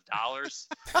thousands of dollars.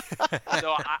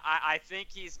 So I think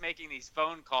he's making these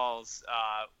phone calls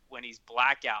when he's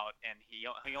blackout, and he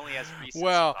only has recency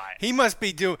bias. He must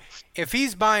be doing. If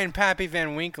he's buying Pappy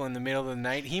Van Winkle in the middle of the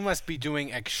night, he must be doing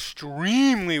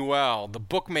extremely well. The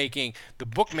bookmaking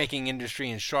industry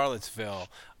in Charlottesville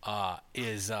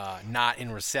is not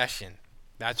in recession.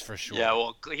 That's for sure. Yeah,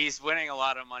 well, he's winning a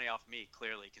lot of money off me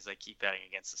clearly because I keep betting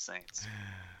against the Saints.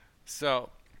 So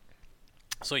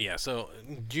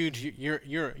Jude,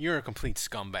 you're a complete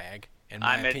scumbag. In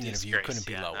my opinion of you, couldn't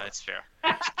be lower. No, that's fair.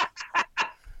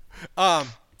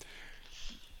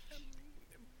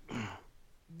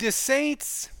 The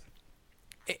Saints,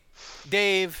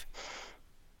 Dave,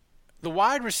 the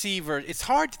wide receiver, it's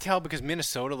hard to tell because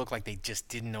Minnesota looked like they just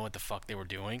didn't know what the fuck they were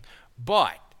doing.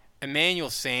 But Emmanuel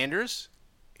Sanders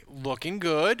looking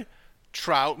good.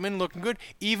 Troutman looking good.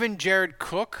 Even Jared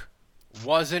Cook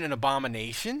wasn't an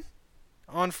abomination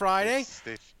on Friday.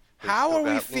 How are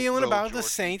we feeling about the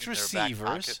Saints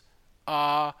receivers,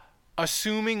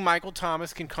 assuming Michael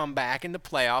Thomas can come back in the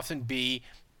playoffs and be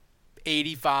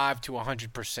 85 to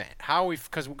 100%? How are we?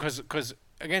 Because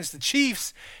against the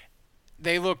Chiefs,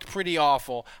 they looked pretty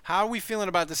awful. How are we feeling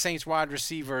about the Saints wide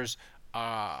receivers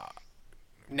now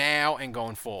and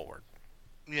going forward?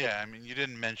 Yeah, I mean, you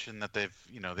didn't mention that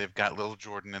they've got Little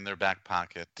Jordan in their back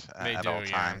pocket at all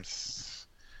times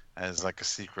as like a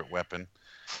secret weapon.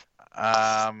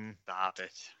 Stop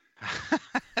it.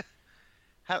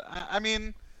 I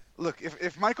mean, look,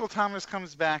 if Michael Thomas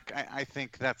comes back, I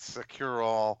think that's a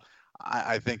cure-all.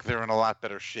 I think they're in a lot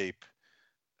better shape.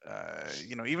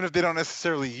 Even if they don't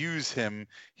necessarily use him,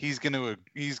 he's going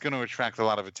to attract a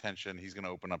lot of attention. He's going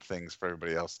to open up things for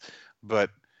everybody else.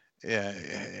 But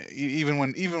even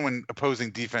when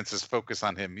opposing defenses focus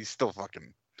on him, he's still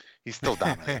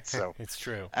dominant. So it's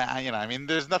true. I mean,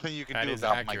 there's nothing you can do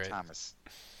about Mike Thomas.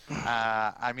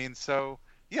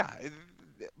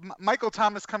 Michael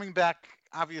Thomas coming back,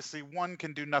 obviously, one,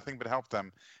 can do nothing but help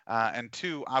them, and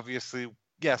two, obviously,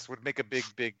 yes, would make a big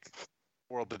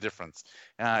world of difference.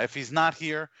 If he's not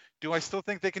here, do I still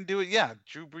think they can do it? Yeah,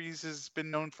 Drew Brees has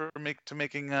been known for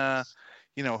making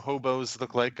hobos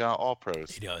look like all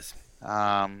pros. He does.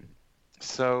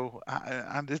 So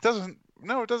it doesn't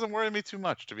worry me too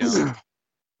much, to be honest.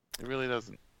 It really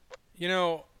doesn't.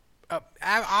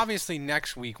 Obviously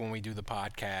next week when we do the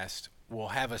podcast, we'll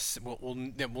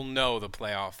know the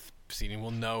playoff seeding.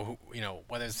 We'll know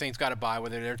whether the Saints got a bye,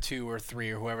 whether they're 2 or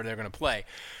 3 or whoever they're going to play.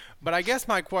 But I guess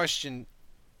my question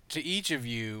to each of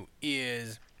you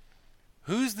is,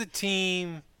 who's the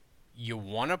team you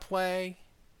want to play,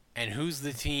 and who's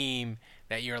the team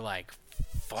that you're like,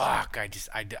 fuck,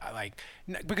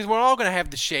 because we're all going to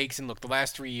have the shakes, and look, the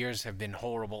last 3 years have been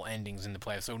horrible endings in the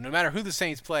playoffs. So no matter who the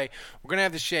Saints play, we're going to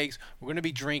have the shakes, we're going to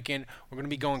be drinking, we're going to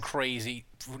be going crazy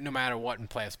no matter what in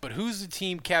playoffs. But who's the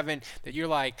team, Kevin, that you're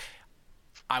like,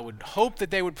 I would hope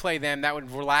that they would play them, that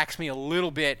would relax me a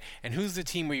little bit, and who's the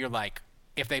team where you're like,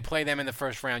 if they play them in the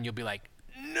first round, you'll be like,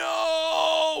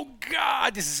 no,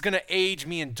 God, this is going to age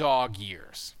me in dog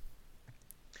years?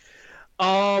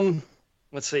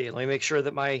 Let's see. Let me make sure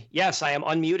that yes, I am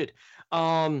unmuted.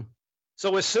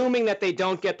 So assuming that they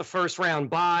don't get the first round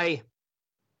bye.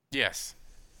 Yes.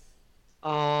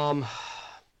 I'm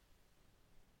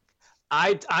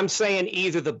saying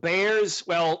either the Bears.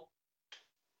 Well,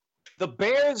 the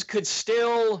Bears could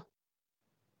still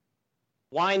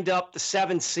wind up the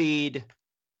 7th seed,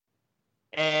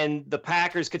 and the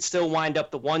Packers could still wind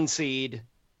up the 1 seed.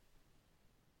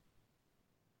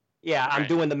 Yeah, I'm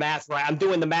doing the math right. I'm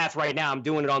doing the math right now. I'm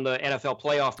doing it on the NFL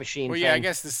playoff machine. Well, yeah, I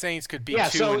guess the Saints could be 2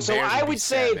 and Bears so I would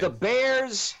say 7. the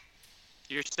Bears.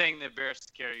 You're saying the Bears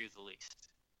scare you the least.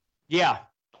 Yeah.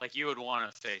 Like you would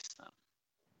want to face them.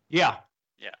 Yeah.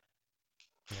 Yeah.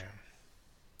 Yeah.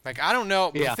 Like I don't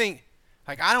know. Yeah.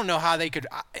 I don't know how they could.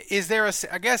 Is there a?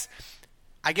 I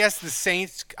guess the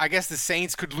Saints. I guess the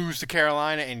Saints could lose to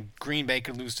Carolina, and Green Bay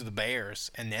could lose to the Bears,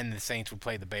 and then the Saints would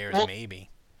play the Bears maybe.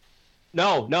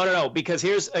 No. Because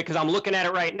I'm looking at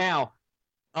it right now.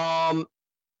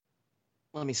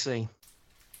 Let me see.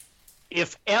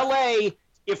 If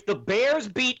the Bears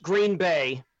beat Green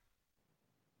Bay,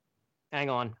 hang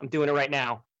on, I'm doing it right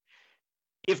now.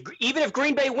 Even if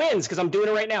Green Bay wins, because I'm doing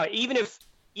it right now, even if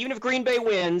Green Bay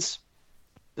wins,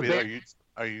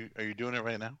 are you doing it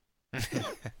right now?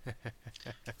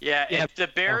 Yeah, if the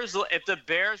Bears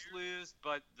lose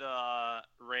but the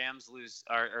Rams lose,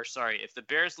 if the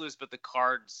Bears lose but the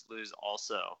Cards lose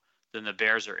also, then the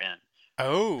Bears are in.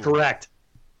 Oh, correct.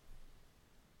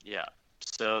 Yeah.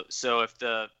 So if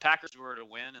the Packers were to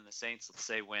win and the Saints, let's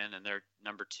say, win and they're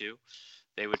number 2,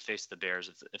 they would face the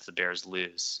Bears if the Bears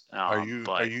lose. Andrew,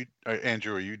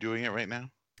 are you doing it right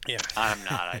now? Yeah. I'm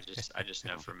not. I just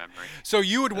know from memory. So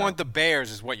you would want the Bears,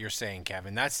 is what you're saying,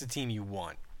 Kevin. That's the team you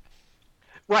want.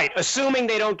 Right, assuming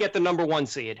they don't get the number 1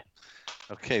 seed.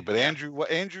 Okay, but Andrew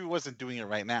wasn't doing it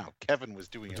right now. Kevin was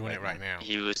doing it right now.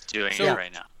 He was doing it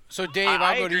right now. So Dave,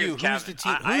 I'll go to you. Who's the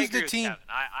team? Who's the team?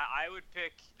 I would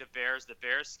pick the Bears. The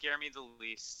Bears scare me the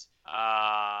least.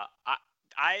 I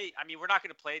mean, we're not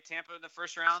going to play Tampa in the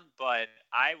first round, but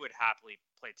I would happily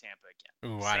play Tampa again.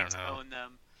 Ooh, I don't know. Own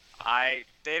them.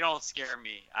 They don't scare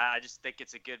me. I just think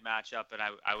it's a good matchup, and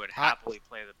I would happily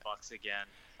play the Bucs again.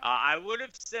 I would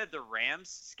have said the Rams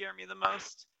scare me the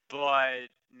most, but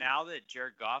now that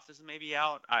Jared Goff is maybe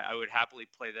out, I would happily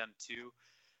play them too.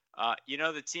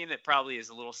 The team that probably is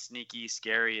a little sneaky,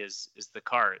 scary is the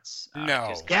Cards.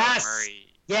 No.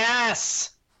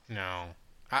 Yes. No.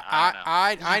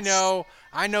 I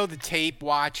know the tape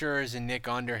watchers and Nick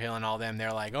Underhill and all them.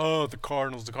 They're like, oh, the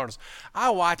Cardinals. I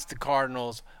watched the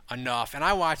Cardinals enough, and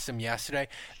I watched them yesterday.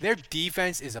 Their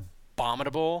defense is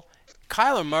abominable.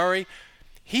 Kyler Murray,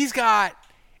 he's got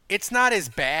it's not as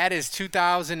bad as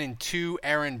 2002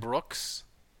 Aaron Brooks,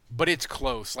 but it's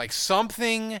close. Like,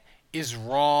 something is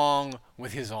wrong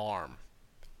with his arm.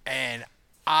 And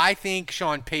I think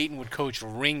Sean Payton would coach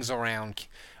rings around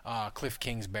Cliff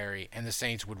Kingsbury, and the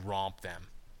Saints would romp them.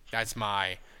 That's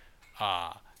my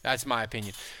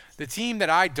opinion. The team that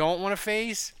I don't want to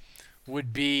face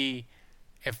would be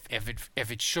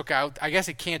if it shook out. I guess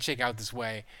it can't shake out this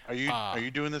way. Are you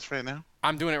doing this right now?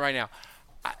 I'm doing it right now.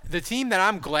 The team that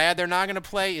I'm glad they're not going to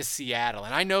play is Seattle,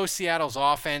 and I know Seattle's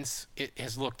offense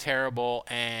has looked terrible,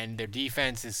 and their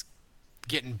defense is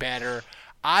getting better.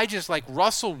 I just like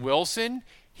Russell Wilson.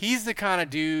 He's the kind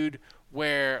of dude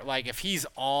where, like, if he's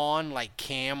on like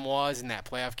Cam was in that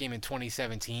playoff game in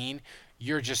 2017,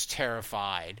 you're just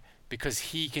terrified because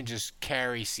he can just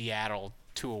carry Seattle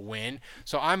to a win.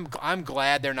 So I'm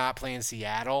glad they're not playing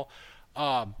Seattle.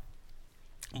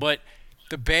 But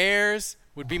the Bears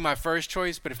would be my first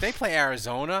choice. But if they play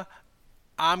Arizona,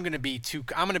 I'm gonna be too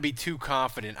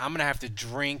confident. I'm gonna have to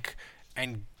drink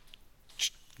and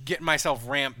get myself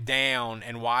ramped down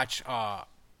and watch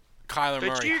Kyler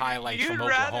Murray highlights from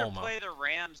Oklahoma. You'd rather play the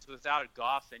Rams without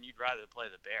Goff than you'd rather play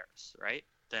the Bears, right?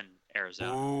 Than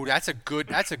Arizona. Ooh, that's a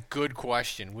good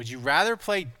question. Would you rather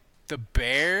play the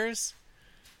Bears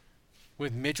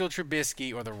with Mitchell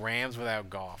Trubisky or the Rams without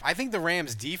Goff? I think the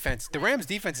Rams defense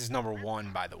is number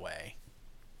 1, by the way.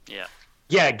 Yeah.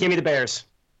 Yeah, give me the Bears.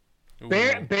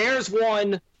 Bears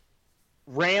 1,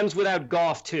 Rams without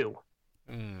Goff 2.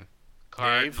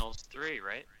 Cardinals 3,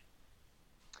 right?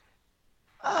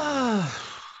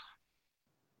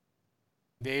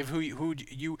 Dave, who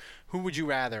would you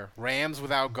rather? Rams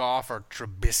without Goff or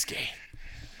Trubisky?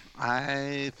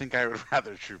 I think I would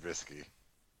rather Trubisky.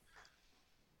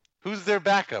 Who's their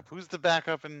backup? Who's the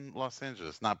backup in Los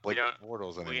Angeles? Not Blake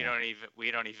Bortles anymore. We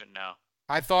don't even know.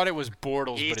 I thought it was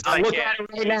Bortles, but it's look at it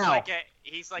right now.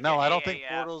 He's like no, I don't think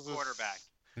Bortles is quarterback.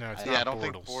 No, it's yeah, not I don't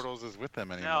Bortles. think Bortles is with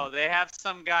them anymore. No, they have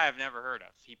some guy I've never heard of.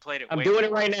 He played it. I'm doing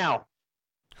it right now.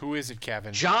 Who is it,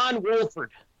 Kevin? John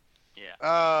Wolford. Yeah.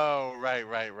 Oh, right.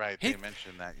 They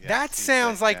mentioned that. Yes, that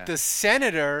sounds like the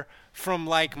senator from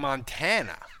like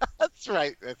Montana. That's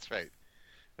right. That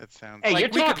sounds. Hey,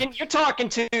 like you're talking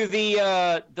to the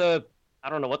I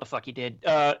don't know what the fuck he did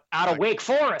out of Wake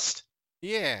Forest.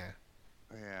 Yeah.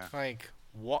 Yeah. Like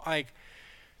what? Like,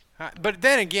 but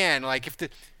then again, like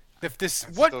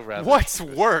what's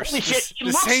worse? Holy shit,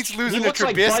 The Saints losing to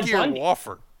Trubisky or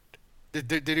Wofford? The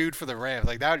dude for the Rams,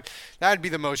 like that'd be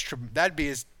the most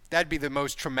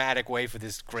traumatic way for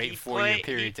this great 4-year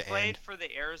period to end. He played for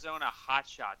the Arizona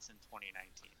Hotshots in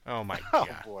 2019. Oh my god!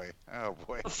 Oh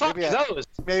boy! The fuck are those?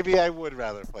 Maybe I would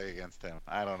rather play against him.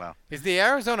 I don't know. Is the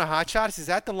Arizona Hotshots? Is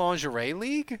that the lingerie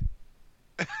league?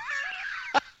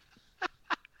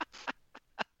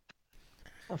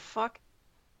 The fuck?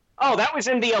 Oh, that was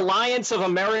in the Alliance of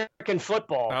American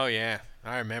Football. Oh yeah,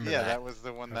 I remember that. Yeah, that was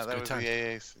the one. That was the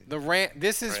AAC.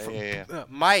 This is from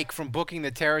Mike from Booking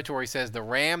the Territory says the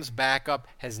Rams backup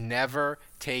has never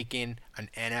taken an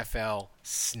NFL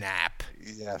snap.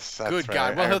 Yes, that's Good right.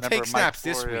 God! Well, he'll take Mike snaps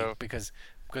this Florio, week because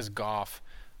Goff.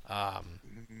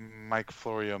 Mike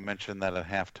Florio mentioned that at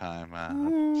halftime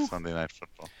on Sunday Night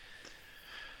Football.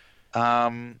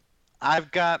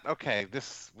 I've got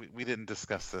this. We didn't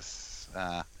discuss this,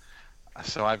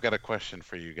 so I've got a question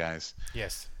for you guys.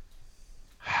 Yes.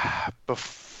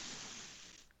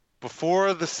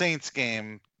 Before the Saints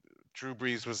game, Drew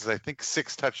Brees was, I think,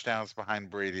 6 touchdowns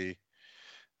behind Brady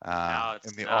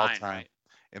in the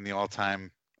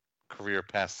all-time career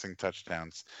passing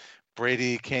touchdowns.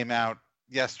 Brady came out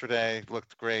yesterday,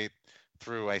 looked great.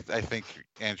 I think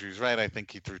Andrew's right. I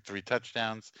think he threw 3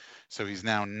 touchdowns, so he's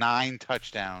now 9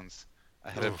 touchdowns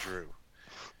ahead of Drew.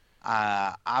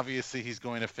 Obviously, he's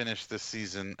going to finish this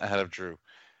season ahead of Drew.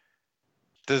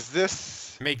 Does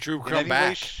this make Drew come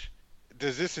back?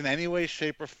 Does this in any way,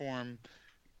 shape, or form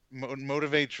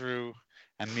motivate Drew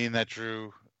and mean that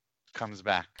Drew comes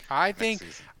back? I think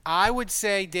I would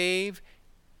say, Dave,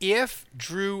 if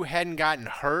Drew hadn't gotten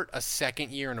hurt a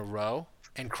second year in a row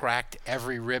and cracked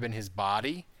every rib in his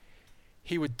body,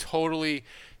 he would totally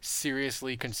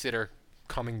seriously consider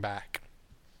coming back.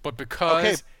 But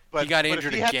because he got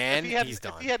injured again, he's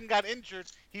done. If he hadn't got injured,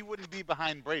 he wouldn't be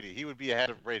behind Brady. He would be ahead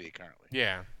of Brady currently.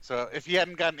 Yeah. So if he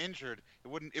hadn't gotten injured,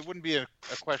 it wouldn't be a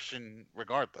question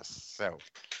regardless. So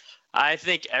I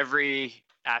think every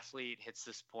athlete hits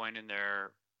this point in their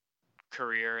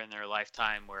career, in their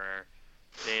lifetime, where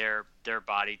their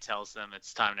body tells them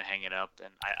it's time to hang it up,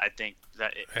 and I think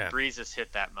that Brees has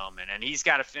hit that moment, and he's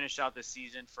got to finish out the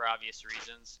season for obvious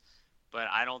reasons. But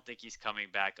I don't think he's coming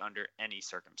back under any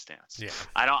circumstance. Yeah.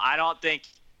 I don't think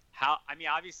I mean,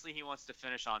 obviously he wants to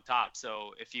finish on top.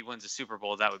 So if he wins a Super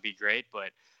Bowl, that would be great. But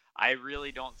I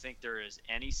really don't think there is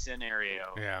any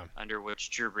scenario under which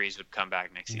Drew Brees would come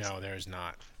back next season. No, there is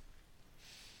not.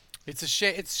 It's a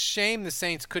shame. It's a shame the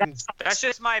Saints couldn't. That's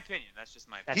just my opinion.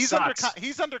 He's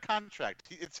under contract.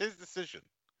 It's his decision.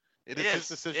 It is his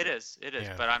decision. It is.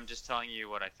 Yeah. But I'm just telling you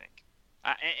what I think.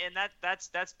 And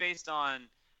that's based on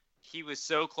he was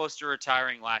so close to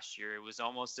retiring last year. It was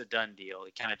almost a done deal.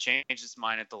 He kind of changed his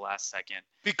mind at the last second.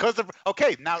 Because of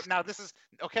now this is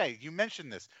okay. You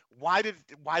mentioned this. Why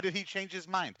did he change his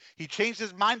mind? He changed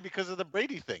his mind because of the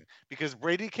Brady thing. Because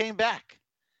Brady came back.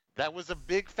 That was a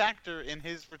big factor in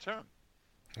his return.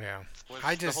 Yeah,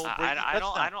 I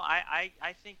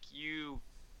think you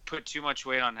put too much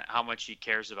weight on how much he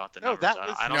cares about the numbers.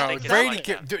 I don't think Brady.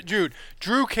 Dude,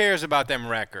 Drew cares about them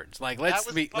records. Like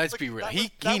let's be real.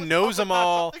 He knows them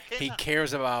all. He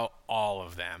cares about all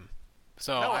of them.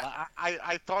 So no,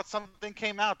 I thought something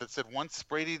came out that said once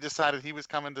Brady decided he was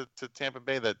coming to Tampa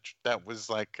Bay, that was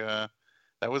like that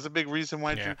was a big reason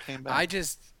why Drew came back.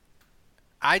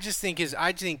 I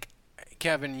think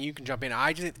Kevin, you can jump in.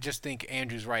 I just think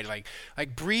Andrew's right. Like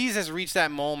Brees has reached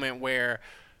that moment where,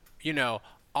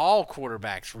 all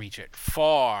quarterbacks reach it.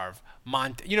 Favre,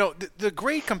 the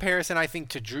great comparison I think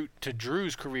to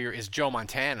Drew's career is Joe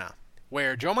Montana,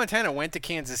 where Joe Montana went to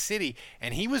Kansas City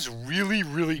and he was really,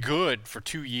 really good for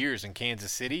 2 years in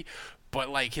Kansas City. But,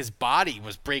 like, his body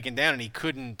was breaking down, and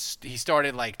he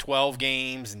started, like, 12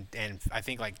 games and I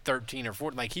think, like, 13 or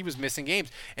 14. Like, he was missing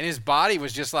games. And his body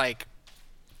was just like,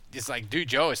 dude,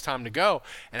 Joe, it's time to go.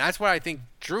 And that's what I think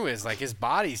Drew is. Like, his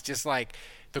body's just like,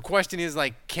 the question is,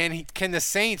 like, can the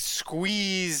Saints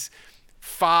squeeze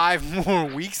 5 more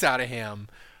weeks out of him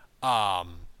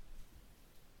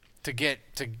to get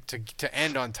to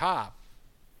end on top?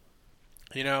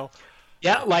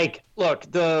 Yeah, like, look,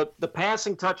 the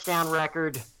passing touchdown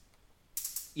record,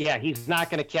 he's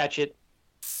not going to catch it.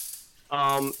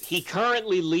 He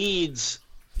currently leads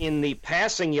in the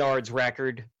passing yards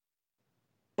record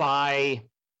by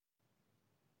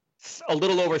a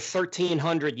little over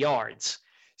 1,300 yards.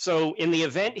 So in the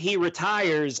event he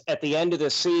retires at the end of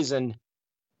this season,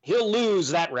 he'll lose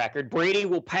that record. Brady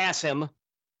will pass him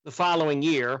the following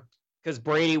year. Because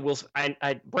Brady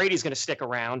Brady's going to stick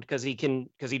around because he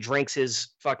drinks his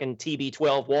fucking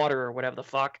TB12 water or whatever the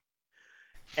fuck,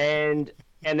 and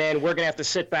then we're going to have to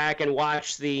sit back and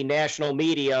watch the national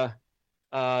media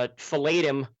fillet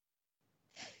him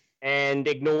and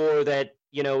ignore that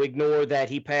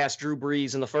he passed Drew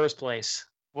Brees in the first place.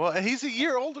 Well, he's a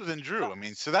year older than Drew. I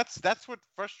mean, so that's what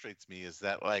frustrates me is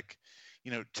that, like,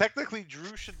 technically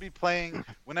Drew should be playing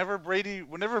whenever Brady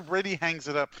hangs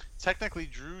it up. Technically,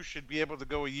 Drew should be able to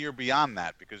go a year beyond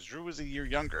that because Drew is a year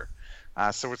younger.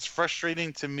 So it's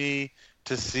frustrating to me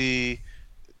to see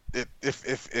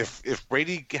if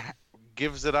Brady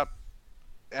gives it up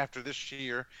after this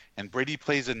year and Brady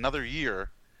plays another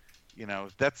year.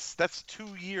 That's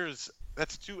 2 years.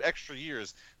 That's 2 extra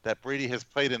years that Brady has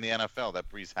played in the NFL that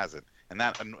Brees hasn't, and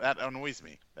that annoys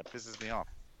me. That pisses me off.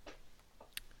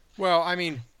 Well, I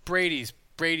mean, Brady's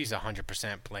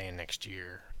 100% playing next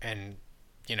year. And,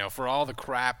 for all the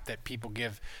crap that people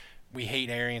give, we hate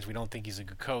Arians, we don't think he's a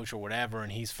good coach or whatever,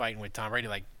 and he's fighting with Tom Brady.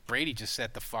 Like, Brady just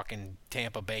set the fucking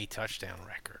Tampa Bay touchdown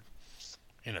record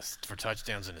for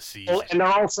touchdowns in a season. Well, and they're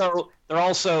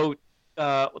also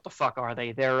what the fuck are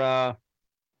they? They're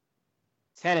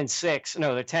 10-6.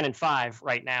 No, they're 10-5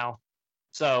 right now.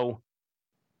 So,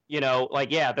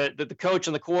 the coach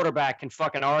and the quarterback can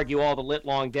fucking argue all the lit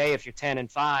long day if you're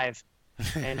 10-5,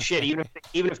 and shit. Even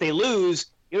if they lose,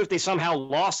 even if they somehow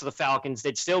lost to the Falcons,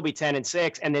 they'd still be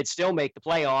 10-6, and they'd still make the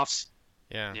playoffs.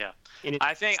 Yeah.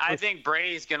 I think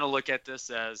Brady's gonna look at this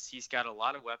as he's got a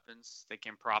lot of weapons that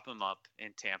can prop him up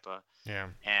in Tampa. Yeah.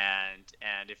 And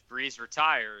if Brees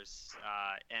retires,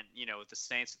 and with the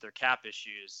Saints with their cap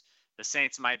issues, the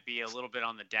Saints might be a little bit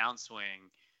on the downswing.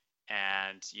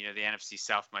 And the NFC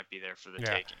South might be there for the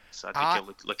taking, so I think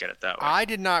you'll look at it that way. I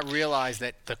did not realize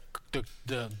that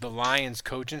the Lions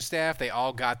coaching staff, they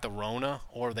all got the Rona,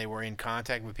 or they were in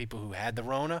contact with people who had the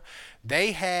Rona.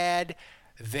 They had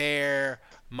their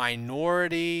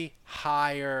minority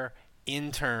hire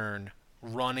intern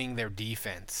running their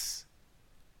defense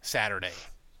Saturday.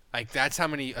 Like, that's how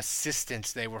many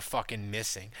assistants they were fucking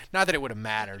missing. Not that it would have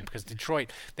mattered, because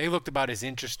Detroit, they looked about as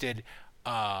interested.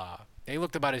 They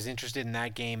looked about as interested in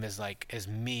that game as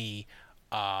me,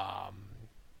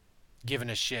 giving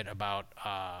a shit about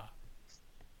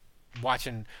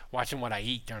watching what I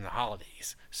eat during the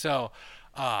holidays. So,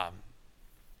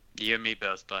 you and me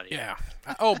both, buddy. Yeah.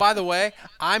 Oh, by the way,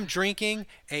 I'm drinking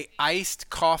a iced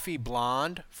coffee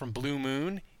blonde from Blue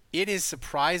Moon. it is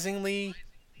surprisingly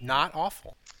not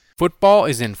awful. Football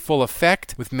is in full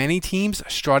effect, with many teams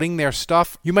strutting their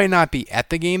stuff. You might not be at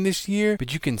the game this year,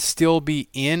 but you can still be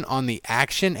in on the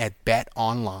action at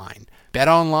BetOnline.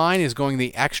 BetOnline is going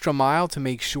the extra mile to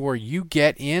make sure you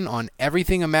get in on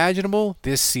everything imaginable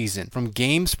this season. From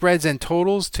game spreads and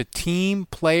totals to team,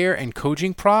 player, and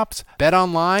coaching props,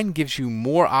 BetOnline gives you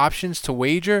more options to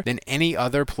wager than any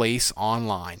other place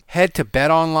online. Head to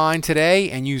BetOnline today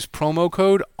and use promo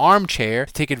code ARMCHAIR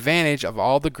to take advantage of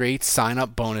all the great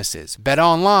sign-up bonuses.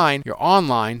 BetOnline, your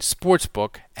online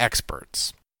sportsbook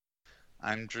experts.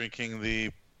 I'm drinking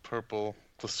the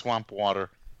swamp water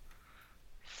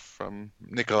from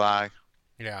Nikolai.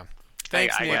 Yeah.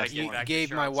 Thanks, I Nick. gotta get You back to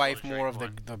gave my Charlotte, wife so more of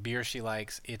drink the beer she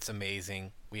likes. It's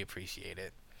amazing. We appreciate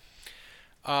it.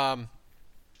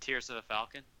 Tears of the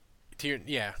Falcon.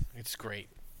 Yeah, it's great.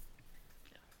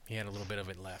 He had a little bit of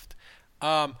it left.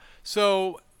 There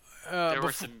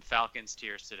were some Falcons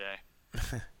tears today.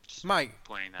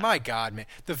 My God, man,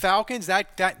 the Falcons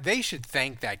that they should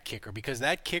thank that kicker, because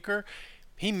that kicker,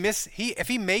 if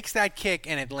he makes that kick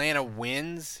and Atlanta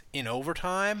wins in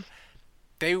overtime,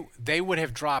 they would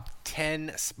have dropped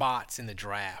 10 spots in the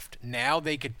draft. Now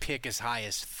they could pick as high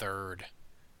as 3rd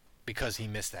because he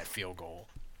missed that field goal.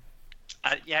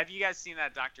 Yeah, have you guys seen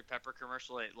that Dr. Pepper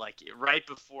commercial? Right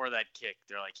before that kick,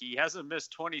 they're like, he hasn't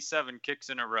missed 27 kicks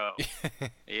in a row.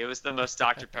 It was the most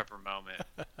Dr. Pepper moment.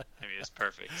 I mean, it was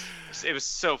perfect. It was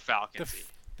so Falcons-y.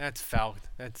 That's Falcon.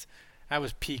 That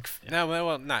was peak. Yeah. No,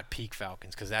 well, not peak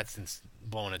Falcons, because that's since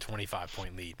blowing a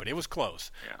 25-point lead, but it was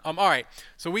close. Yeah. All right,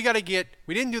 so we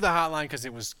didn't do the hotline because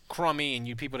it was crummy and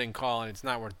you people didn't call and it's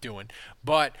not worth doing.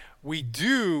 But we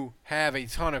do have a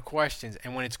ton of questions,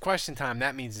 and when it's question time,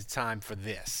 that means it's time for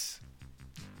this.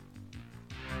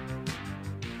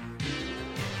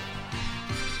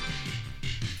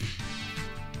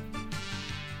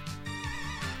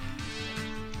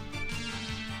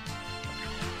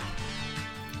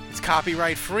 It's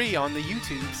copyright free on the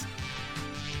YouTubes.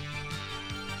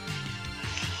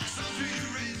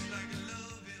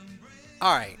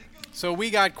 All right, so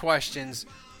we got questions.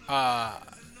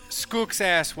 Skooks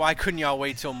asked, why couldn't y'all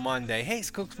wait till Monday? Hey,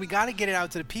 Skooks, we got to get it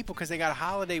out to the people because they got a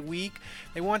holiday week.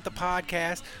 They want the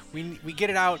podcast. We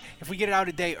get it out. If we get it out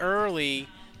a day early,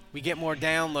 we get more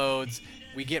downloads.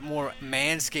 We get more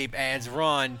Manscaped ads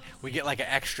run. We get like an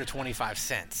extra 25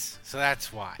 cents. So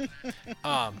that's why.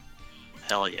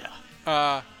 Hell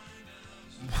yeah.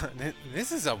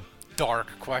 This is a dark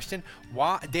question.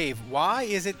 Dave, why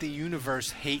is it the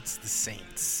universe hates the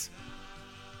Saints?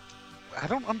 I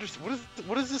don't understand.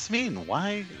 What does this mean?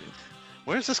 Why?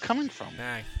 Where's this coming from?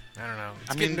 I don't know.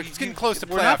 It's getting close to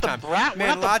playoff time.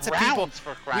 Man, lots of people.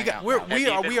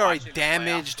 We are a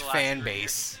damaged fan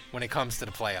base when it comes to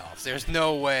the playoffs. There's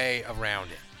no way around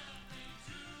it.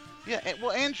 Yeah,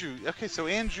 well, Andrew. Okay, so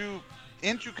Andrew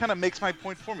kind of makes my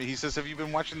point for me. He says, "Have you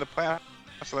been watching the playoffs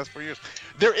the last 4 years?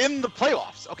 They're in the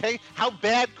playoffs. Okay, how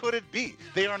bad could it be?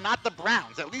 They are not the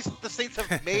Browns. At least the Saints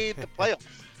have made the playoffs.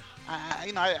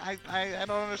 I don't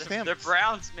understand. The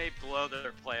Browns may blow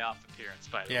their playoff appearance,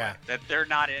 by the way. That they're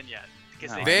not in yet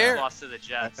because they lost to the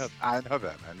Jets. I know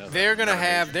that. They're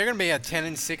gonna be a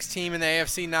 10-6 team in the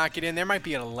AFC not get in. There might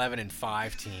be an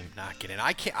 11-5 team not get in.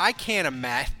 I can't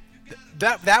imagine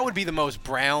that would be the most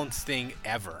Browns thing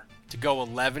ever, to go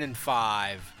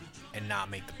 11-5 and not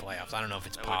make the playoffs. I don't know if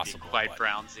it's possible. Would be quite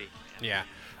Brownsy. Yeah.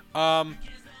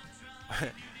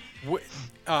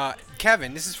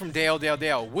 Kevin, this is from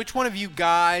Dale. Which one of you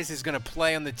guys is going to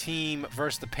play on the team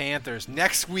versus the Panthers?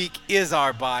 Next week is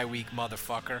our bye week,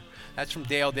 motherfucker. That's from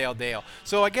Dale.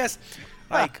 So I guess,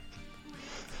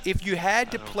 if you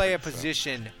had to play a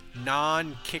position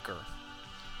non-kicker,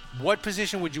 what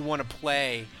position would you want to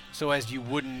play so as you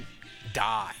wouldn't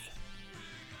die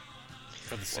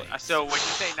for the Saints? So when you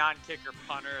say non-kicker,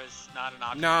 punter is not an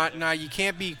option? No, you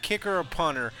can't be kicker or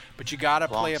punter, but you got to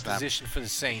play a position for the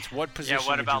Saints. What position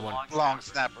what would about you want? Long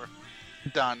snapper.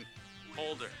 Done.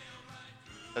 Holder.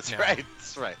 That's right.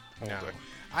 Holder. No.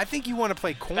 I think you want to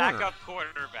play corner. Backup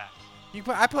quarterback.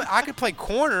 I could play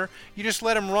corner. You just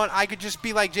let him run. I could just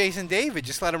be like Jason David.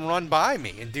 Just let him run by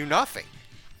me and do nothing.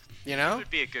 You know? It would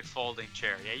be a good folding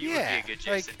chair. Yeah, you would be a good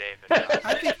Jason David.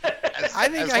 I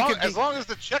think I could be. As long as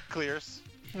the check clears.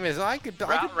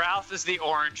 Ralph is the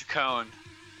orange cone.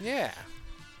 Yeah.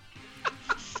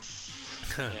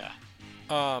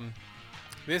 Yeah.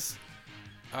 This.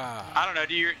 I don't know.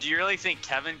 Do you really think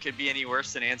Kevin could be any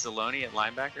worse than Anzalone at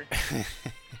linebacker?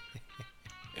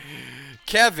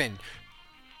 Kevin,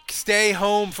 stay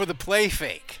home for the play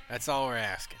fake. That's all we're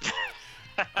asking.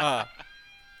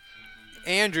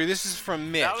 Andrew, this is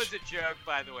from Mitch. That was a joke,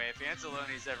 by the way. If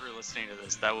Anzalone's ever listening to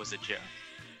this, that was a joke.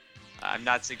 I'm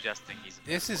not suggesting he's.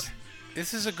 This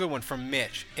is a good one from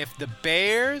Mitch. If the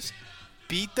Bears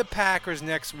beat the Packers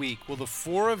next week, will the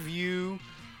four of you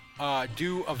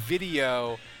do a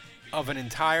video of an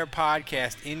entire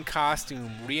podcast in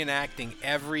costume reenacting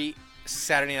every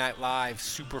Saturday Night Live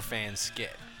Superfan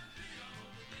skit?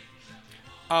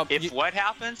 What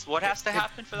happens? What has to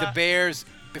happen for that?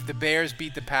 If the Bears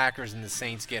beat the Packers and the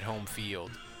Saints get home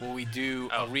field, will we do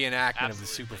a reenactment of the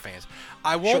Superfans?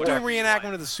 I won't do a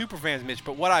reenactment of the Superfans, Mitch,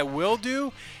 but what I will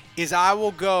do is I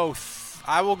will go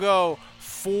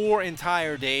 4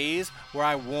 entire days where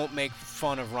I won't make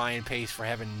fun of Ryan Pace for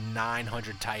having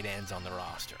 900 tight ends on the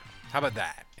roster. How about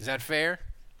that? Is that fair?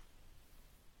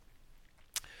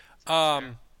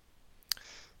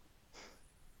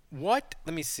 What?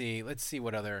 Let me see. Let's see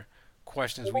what other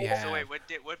questions we have. So wait,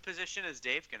 what position is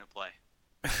Dave going to play?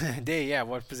 Dave, yeah,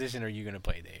 what position are you going to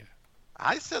play, Dave?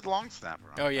 I said long snapper.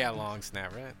 Oh, yeah, long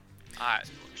snapper. Right?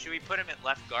 Should we put him at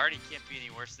left guard? He can't be any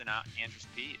worse than Andrew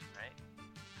Speed, right?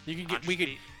 You could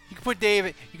put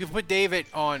David. You could put David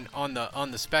on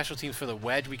the special teams for the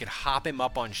wedge. We could hop him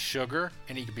up on Sugar,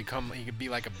 and he could be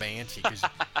like a banshee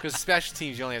because special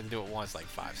teams you only have to do it once, like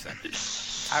 5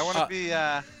 seconds. I want to be.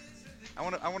 I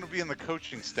want to be in the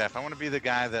coaching staff. I want to be the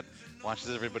guy that watches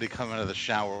everybody come out of the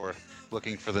shower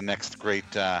looking for the next great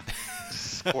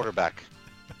quarterback.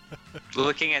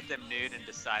 Looking at them nude and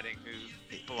deciding who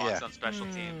belongs on special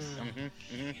teams.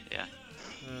 Yeah.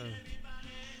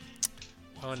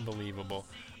 Unbelievable.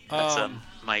 That's a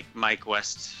Mike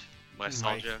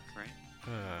Westall joke, right?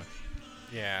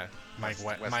 Yeah, Mike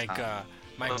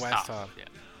Westall.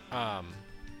 Yeah.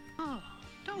 Oh,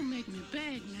 don't make me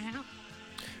beg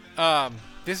now.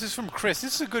 This is from Chris.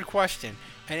 This is a good question,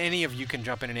 and any of you can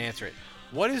jump in and answer it.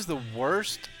 What is the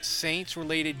worst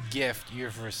Saints-related gift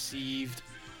you've received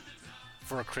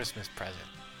for a Christmas present?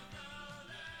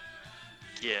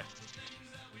 Gift.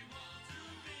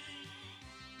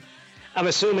 I'm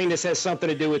assuming this has something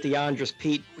to do with the Andres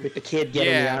Pete, with the kid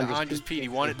getting the Andres Pete. He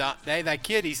wanted that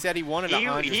kid. He said he wanted an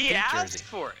Andres Pete jersey. He asked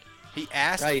for it. He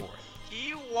asked for it.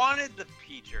 He wanted the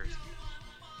Pete jersey.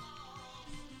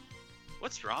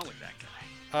 What's wrong with that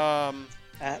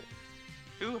guy?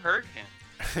 Who hurt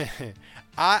him?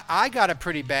 I got a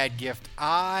pretty bad gift.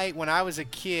 When I was a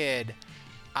kid,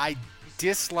 I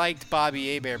disliked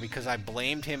Bobby Hebert because I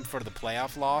blamed him for the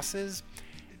playoff losses.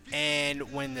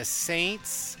 And when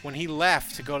he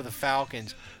left to go to the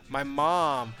Falcons, my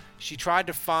mom, she tried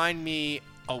to find me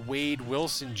a Wade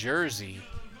Wilson jersey,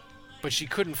 but she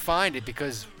couldn't find it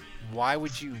because why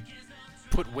would you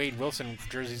put Wade Wilson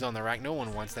jerseys on the rack? No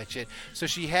one wants that shit. So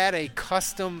she had a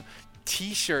custom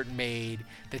T-shirt made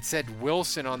that said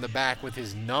Wilson on the back with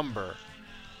his number.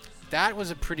 That was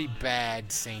a pretty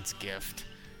bad Saints gift.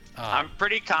 I'm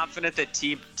pretty confident that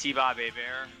T-Bob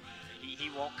Hebert, he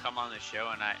won't come on the show,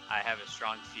 and I have a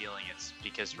strong feeling it's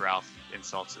because Ralph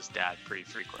insults his dad pretty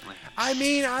frequently. I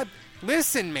mean,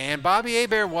 listen, man, Bobby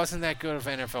Hebert wasn't that good of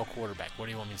an NFL quarterback. What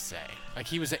do you want me to say? Like,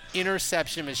 he was an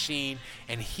interception machine,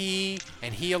 and he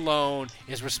alone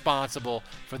is responsible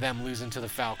for them losing to the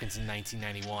Falcons in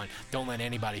 1991. Don't let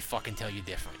anybody fucking tell you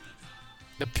different.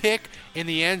 The pick in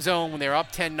the end zone when they were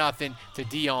up 10-0 to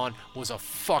Dion was a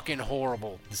fucking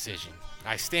horrible decision.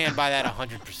 I stand by that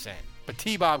 100%. But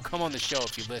T-Bob, come on the show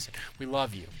if you listen. We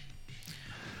love you.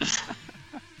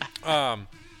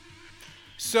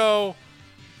 So,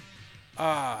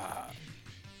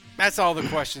 that's all the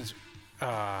questions.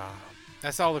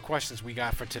 That's all the questions we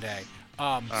got for today.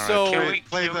 Can we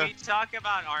talk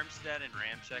about Armstead and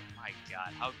Ramczyk? My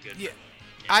God, how good. Yeah.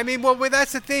 I mean, well,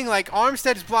 that's the thing. Like,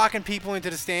 Armstead's blocking people into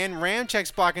the stand.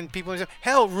 Ramczyk's blocking people into the stand.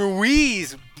 Hell,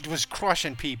 Ruiz was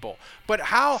crushing people. But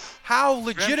how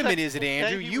legitimate is it,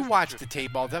 Andrew? You watch the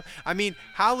tape all the time. I mean,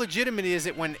 how legitimate is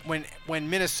it when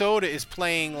Minnesota is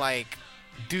playing, like,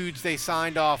 dudes they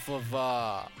signed off of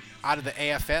out of the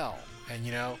AFL? And,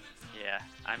 you know? Yeah.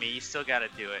 I mean, you still got to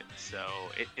do it. So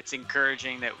it's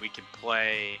encouraging that we can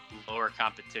play lower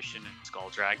competition and skull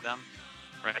drag them,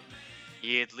 right?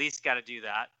 You at least got to do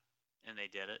that, and they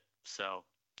did it. So,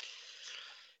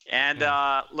 and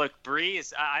look,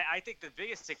 Brees. I think the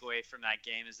biggest takeaway from that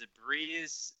game is that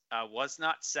Brees was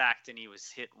not sacked and he was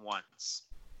hit once.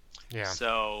 Yeah.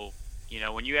 So, you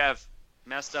know, when you have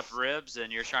messed up ribs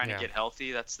and you're trying to get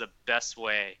healthy, that's the best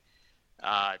way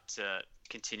to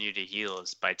continue to heal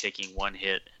is by taking one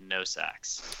hit and no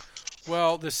sacks.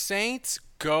 Well, the Saints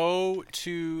go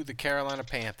to the Carolina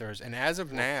Panthers, and as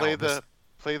of now,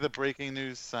 play the breaking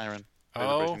news siren.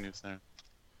 The breaking news siren.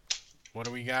 What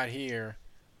do we got here?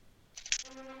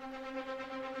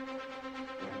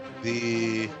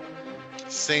 The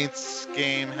Saints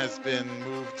game has been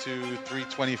moved to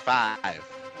 3:25.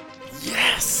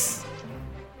 Yes.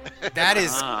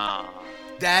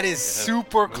 That is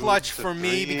super clutch for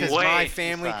me because my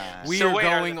family, we are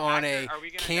going on a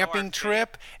camping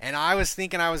trip, and I was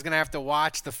thinking I was going to have to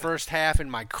watch the first half in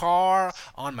my car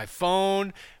on my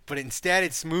phone, but instead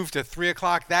it's moved to 3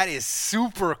 o'clock. That is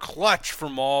super clutch for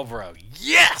Marlboro.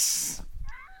 Yes!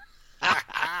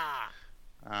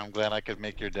 I'm glad I could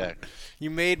make your day. You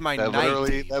made my that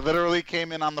night. That literally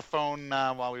came in on the phone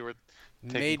while we were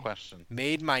taking questions.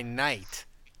 Made my night.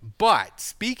 But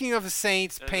speaking of the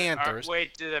Saints, Panthers.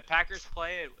 Wait, do the Packers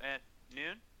play at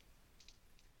noon?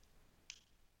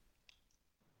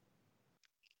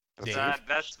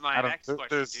 That's my next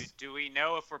question. Do we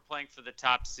know if we're playing for the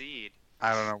top seed?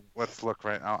 I don't know. Let's look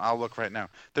right now. I'll look right now.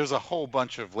 There's a whole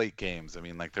bunch of late games. I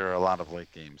mean, like there are a lot of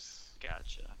late games.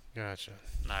 Gotcha. All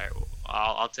right,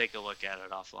 I'll take a look at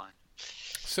it offline.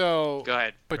 So go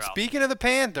ahead. But Ralph. Speaking of the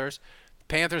Panthers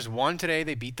won today.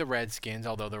 They beat the Redskins,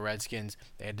 although the Redskins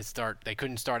they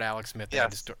couldn't start Alex Smith.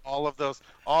 Yes, all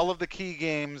of the key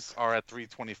games are at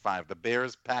 3:25. The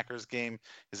Bears-Packers game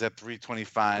is at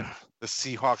 3:25. The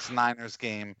Seahawks-Niners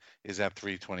game is at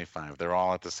 3:25. They're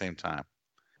all at the same time.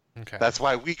 Okay. That's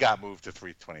why we got moved to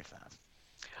 3:25.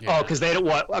 Yeah. Oh, because they don't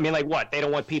want. I mean, like what? They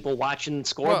don't want people watching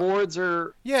scoreboards,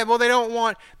 or yeah. Well, they don't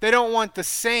want the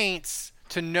Saints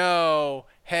to know,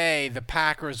 hey, the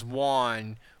Packers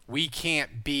won. We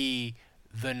can't be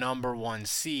the number 1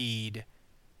 seed.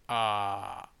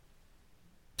 So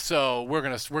we're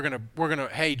gonna.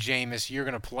 Hey, Jameis, you're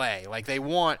gonna play. Like they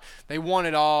want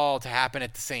it all to happen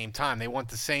at the same time. They want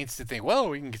the Saints to think, well,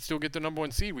 we can still get the number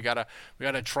 1 seed. We gotta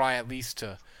try at least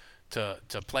to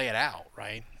play it out,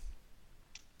 right?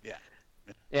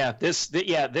 Yeah, this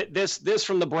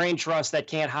from the brain trust that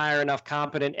can't hire enough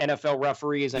competent NFL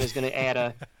referees and is going to add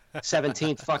a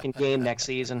 17th fucking game next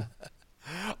season.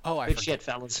 Oh, good shit,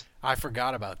 fellas. I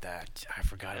forgot about that.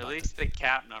 At least the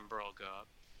cap number will go up.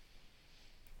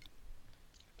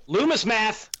 Loomis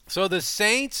math. So the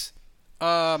Saints,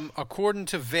 according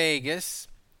to Vegas,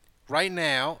 right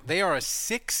now they are a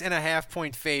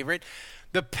 6.5-point favorite.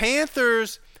 The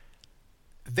Panthers,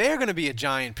 they're going to be a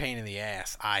giant pain in the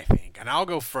ass, I think. And I'll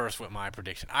go first with my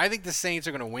prediction. I think the Saints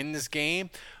are going to win this game,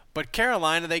 but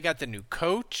Carolina, they got the new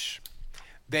coach.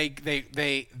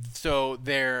 So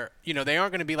they're, they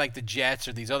aren't going to be like the Jets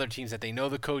or these other teams that they know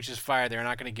the coach is fired. They're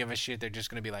not going to give a shit. They're just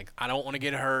going to be like, I don't want to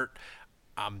get hurt.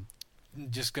 I'm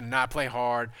just going to not play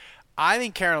hard. I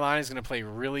think Carolina is going to play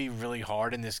really, really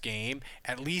hard in this game,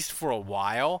 at least for a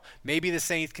while. Maybe the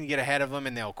Saints can get ahead of them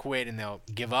and they'll quit and they'll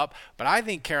give up. But I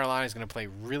think Carolina is going to play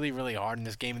really, really hard in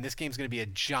this game. And this game is going to be a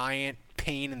giant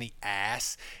pain in the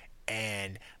ass.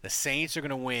 And the Saints are going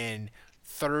to win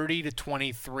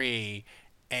 30-23.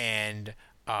 And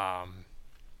they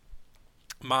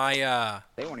won't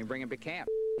even bring him to camp.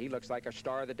 He looks like a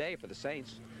star of the day for the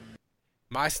Saints.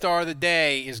 My star of the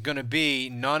day is going to be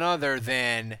none other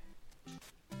than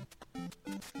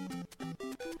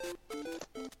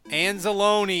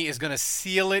Anzalone is going to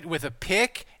seal it with a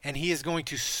pick, and he is going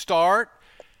to start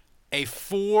a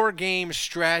 4-game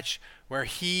stretch where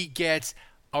he gets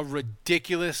a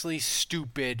ridiculously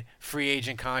stupid free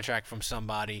agent contract from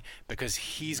somebody because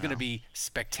he's going to be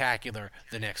spectacular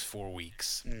the next 4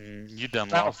 weeks. You done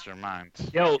lost your mind.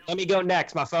 Yo, let me go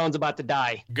next. My phone's about to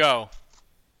die. Go.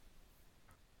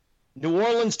 New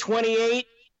Orleans 28,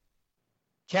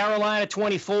 Carolina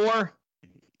 24.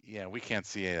 Yeah, we can't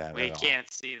see that. We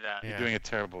can't see that. You're doing a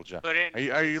terrible job.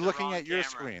 Are you looking at your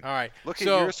screen? All right. Look at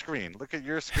your screen. Look at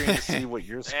your screen to see what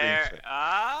your screen says.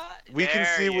 We can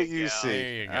see what you see.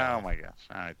 There you go. Oh my gosh!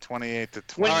 All right,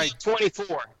 28-20. All right,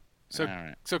 24.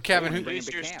 So Kevin,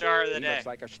 who's your star of the day? He looks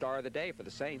like a star of the day for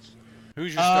the Saints.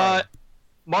 Who's your star?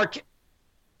 Marquez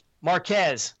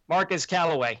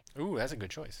Callaway. Ooh, that's a good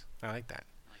choice. I like that.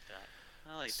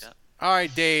 I like that. All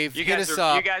right, Dave, hit us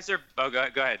up. You guys are. Oh, go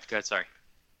ahead. Go ahead. Sorry.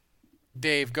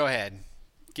 Dave, go ahead.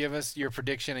 Give us your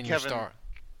prediction and your star.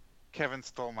 Kevin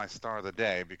stole my star of the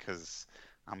day because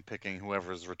I'm picking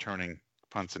whoever's returning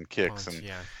punts and kicks, and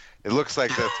it looks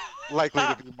like that's likely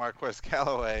to be Marquez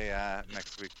Callaway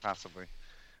next week, possibly.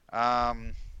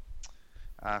 So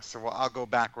I'll go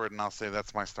backward and I'll say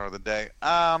that's my star of the day.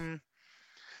 Yeah,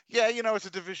 it's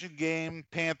a division game.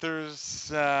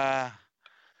 Panthers.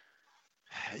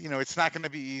 It's not going to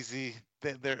be easy.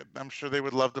 I'm sure they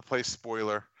would love to play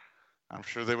spoiler. I'm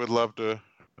sure they would love to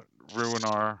ruin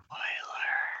our.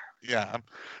 Spoiler. Yeah,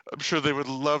 I'm sure they would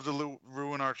love to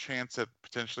ruin our chance at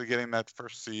potentially getting that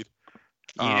first seed.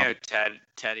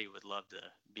 Teddy would love to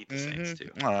beat the Saints too.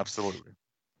 Oh, absolutely.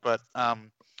 But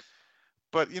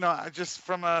But I just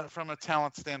from a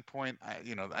talent standpoint,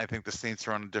 I think the Saints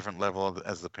are on a different level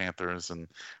as the Panthers, and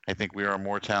I think we are a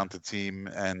more talented team.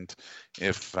 And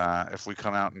if we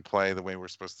come out and play the way we're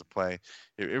supposed to play,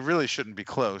 it really shouldn't be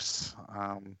close.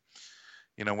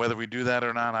 Whether we do that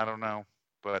or not, I don't know,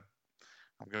 but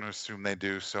I'm going to assume they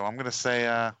do. So I'm going to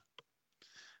say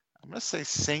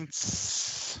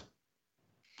Saints.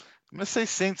 I'm going to say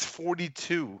Saints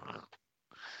 42.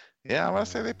 Yeah, I'm going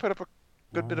to say they put up a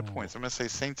good bit of points. I'm going to say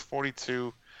Saints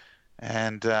 42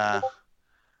 and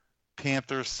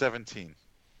Panthers 17.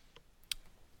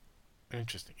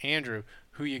 Interesting. Andrew,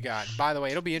 who you got? By the way,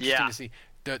 it'll be interesting to see.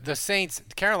 The Saints,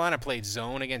 Carolina played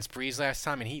zone against Brees last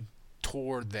time, and he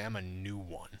tore them a new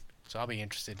one. So I'll be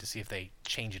interested to see if they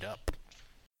change it up.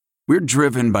 We're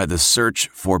driven by the search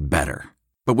for better.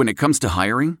 But when it comes to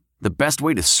hiring, the best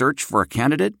way to search for a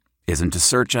candidate isn't to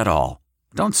search at all.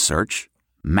 Don't search.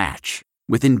 Match.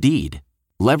 With Indeed.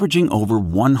 Leveraging over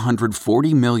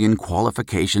 140 million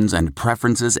qualifications and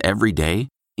preferences every day,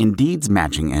 Indeed's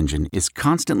matching engine is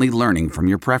constantly learning from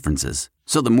your preferences.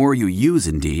 So the more you use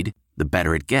Indeed, the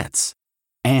better it gets.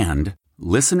 And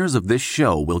listeners of this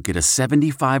show will get a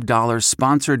 $75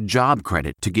 sponsored job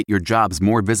credit to get your jobs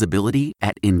more visibility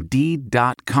at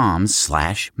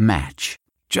Indeed.com/match.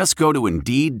 Just go to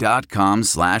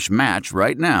Indeed.com/match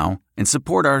right now and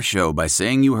support our show by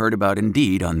saying you heard about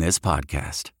Indeed on this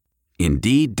podcast.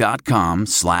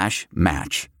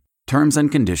 Indeed.com/match. Terms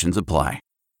and conditions apply.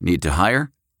 Need to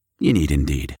hire? You need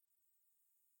Indeed.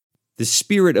 The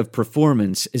spirit of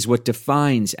performance is what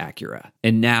defines Acura,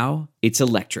 and now it's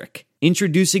electric.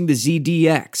 Introducing the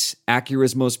ZDX,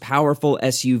 Acura's most powerful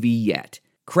SUV yet.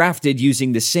 Crafted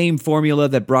using the same formula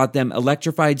that brought them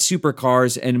electrified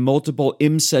supercars and multiple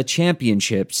IMSA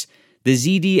championships, the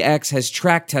ZDX has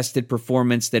track-tested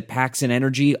performance that packs an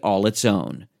energy all its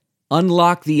own.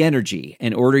 Unlock the energy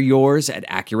and order yours at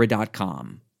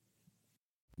Acura.com.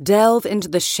 Delve into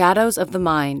the shadows of the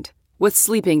mind with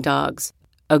Sleeping Dogs,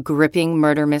 a gripping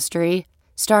murder mystery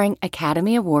starring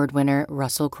Academy Award winner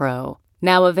Russell Crowe.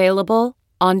 Now available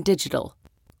on digital.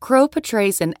 Crowe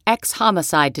portrays an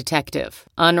ex-homicide detective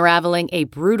unraveling a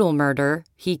brutal murder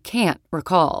he can't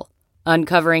recall.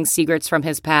 Uncovering secrets from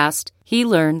his past, he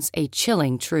learns a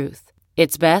chilling truth.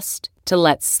 It's best to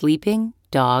let sleeping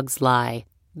dogs lie.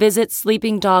 Visit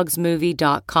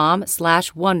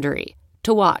sleepingdogsmovie.com/Wondery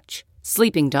to watch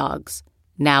Sleeping Dogs,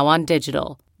 now on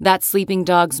digital. That's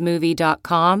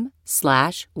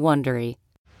sleepingdogsmovie.com/Wondery.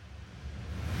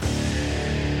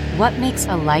 What makes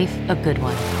a life a good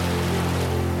one?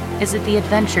 Is it the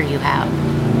adventure you have?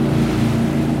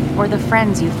 Or the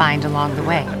friends you find along the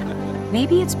way?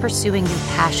 Maybe it's pursuing your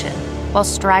passion while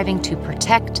striving to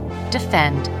protect,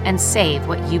 defend, and save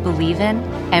what you believe in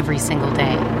every single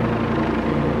day.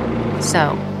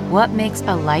 So, what makes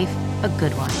a life a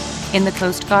good one? In the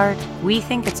Coast Guard, we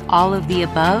think it's all of the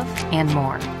above and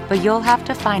more, but you'll have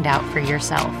to find out for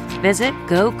yourself. Visit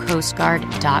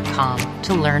gocoastguard.com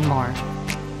to learn more.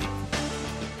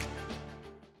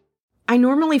 I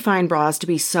normally find bras to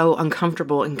be so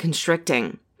uncomfortable and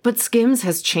constricting, but Skims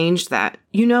has changed that.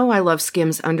 You know I love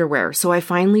Skims underwear, so I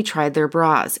finally tried their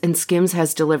bras, and Skims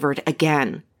has delivered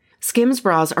again. Skims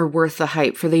bras are worth the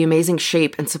hype for the amazing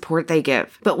shape and support they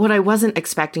give, but what I wasn't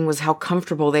expecting was how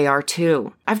comfortable they are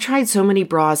too. I've tried so many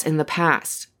bras in the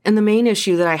past, and the main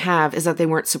issue that I have is that they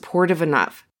weren't supportive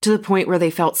enough, to the point where they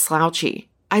felt slouchy.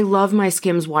 I love my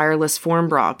Skims wireless form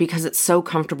bra because it's so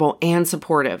comfortable and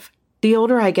supportive. The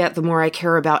older I get, the more I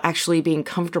care about actually being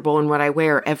comfortable in what I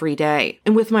wear every day.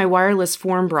 And with my wireless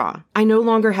form bra, I no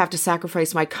longer have to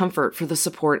sacrifice my comfort for the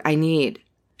support I need.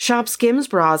 Shop Skims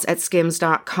bras at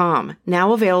skims.com,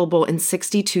 now available in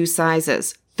 62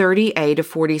 sizes, 30A to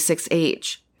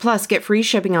 46H. Plus, get free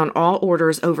shipping on all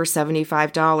orders over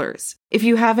 $75. If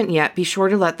you haven't yet, be sure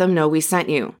to let them know we sent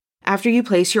you. After you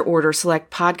place your order,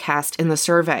 select podcast in the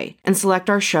survey and select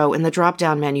our show in the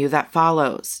drop-down menu that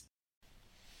follows.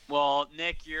 Well,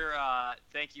 Nick,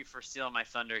 thank you for stealing my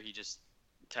thunder. He just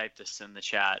typed this in the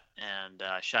chat, and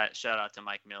shout out to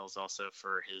Mike Mills also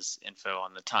for his info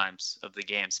on the times of the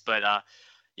games. But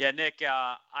yeah, Nick,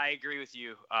 I agree with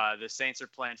you. The Saints are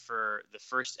playing for the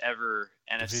first ever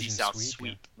NFC South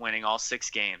sweep, winning all 6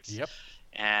 games. Yep.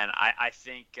 And I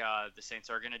think the Saints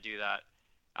are going to do that.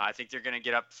 I think they're going to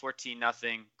get up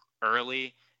 14-0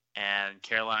 early, and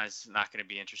Carolina's not going to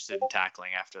be interested in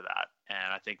tackling after that.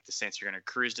 And I think the Saints are going to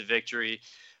cruise to victory.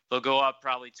 They'll go up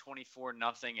probably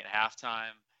 24-0 at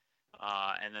halftime,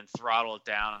 and then throttle it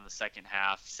down in the second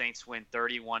half. Saints win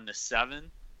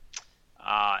 31-7,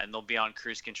 and they'll be on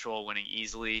cruise control, winning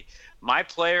easily. My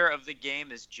player of the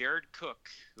game is Jared Cook,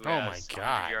 who has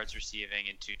 100 yards receiving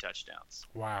and 2 touchdowns.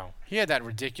 Wow. He had that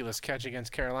ridiculous catch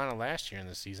against Carolina last year in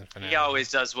the season finale. He always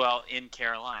does well in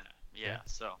Carolina. Yeah.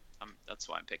 So that's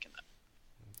why I'm picking that.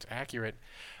 It's accurate.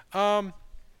 So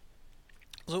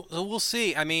we'll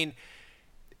see. I mean,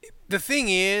 the thing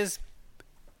is,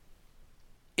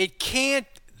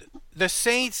 the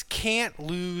Saints can't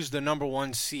lose the number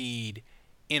 1 seed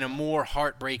in a more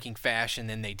heartbreaking fashion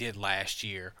than they did last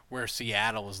year, where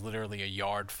Seattle was literally a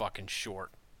yard fucking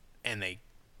short and they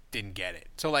didn't get it.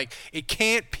 So, like, it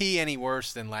can't be any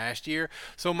worse than last year.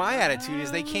 So my attitude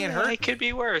is they can't hurt. It could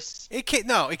be worse. It can't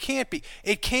be.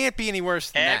 It can't be any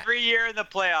worse than that. Every year in the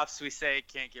playoffs, we say it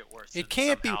can't get worse. It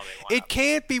can't be. It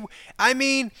can't be. I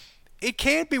mean, it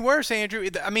can't be worse, Andrew.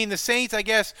 I mean, the Saints, I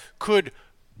guess, could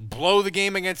blow the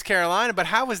game against Carolina, but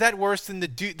how is that worse than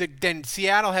than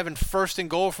Seattle having first and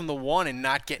goal from the 1 and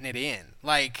not getting it in?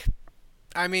 Like,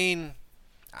 I mean,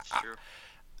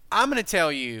 I'm going to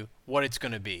tell you what it's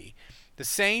going to be. The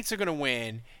Saints are going to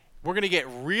win. We're going to get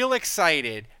real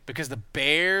excited because the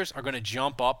Bears are going to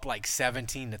jump up like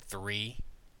 17-3,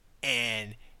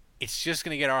 and it's just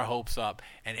going to get our hopes up,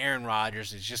 and Aaron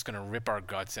Rodgers is just going to rip our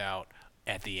guts out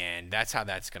at the end. That's how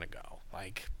that's going to go.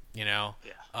 Like, you know?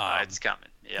 Yeah, it's coming.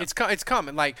 Yeah. It's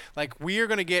coming. Like we are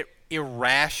going to get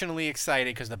irrationally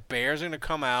excited because the Bears are going to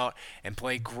come out and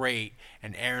play great,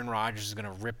 and Aaron Rodgers is going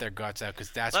to rip their guts out because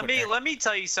that's let me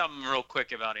tell you something real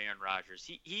quick about Aaron Rodgers.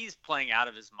 He's playing out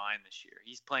of his mind this year.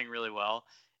 He's playing really well,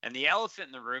 and the elephant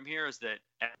in the room here is that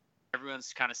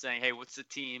everyone's kind of saying, "Hey, what's the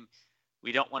team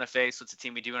we don't want to face? What's the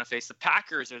team we do want to face?" The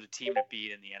Packers are the team to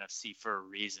beat in the NFC for a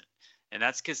reason, and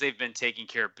that's because they've been taking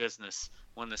care of business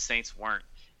when the Saints weren't.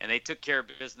 And they took care of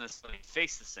business when they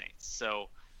faced the Saints. So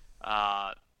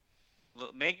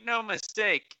make no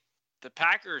mistake, the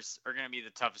Packers are going to be the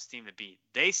toughest team to beat.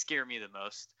 They scare me the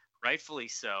most, rightfully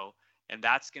so, and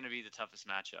that's going to be the toughest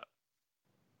matchup.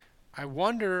 I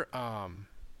wonder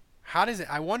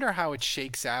I wonder how it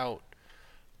shakes out,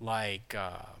 like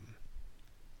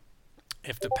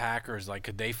if the Packers, like,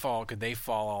 could they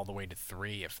fall all the way to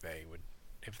 3 if they would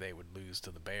lose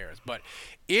to the Bears. But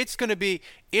it's gonna be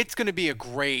a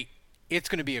great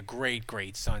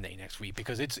Sunday next week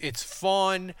because it's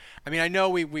fun. I mean, I know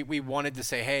we wanted to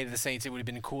say, hey, the Saints, it would have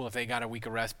been cool if they got a week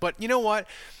of rest, but you know what?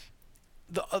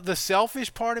 The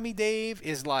selfish part of me, Dave,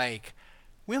 is like,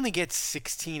 we only get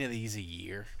 16 of these a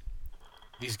year,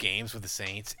 these games with the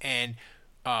Saints, and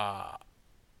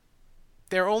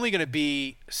they're only going to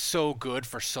be so good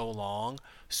for so long.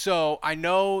 So I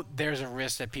know there's a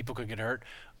risk that people could get hurt,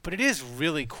 but it is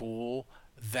really cool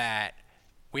that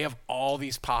we have all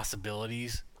these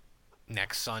possibilities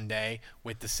next Sunday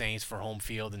with the Saints for home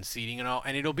field and seating and all.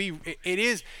 And it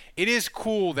is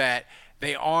cool that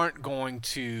they aren't going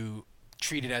to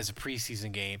treat it as a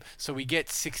preseason game. So we get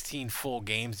 16 full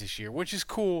games this year, which is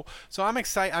cool. So I'm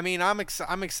excited. I mean, I'm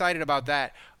excited about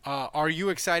that. Are you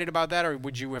excited about that, or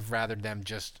would you have rather them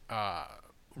just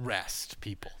rest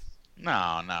people?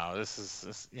 No. This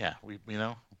is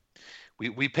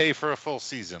we pay for a full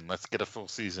season. Let's get a full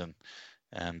season,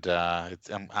 and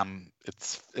I'm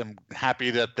happy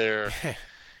that they're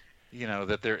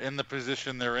that they're in the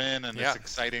position they're in, and it's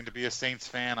exciting to be a Saints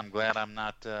fan. I'm glad I'm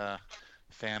not a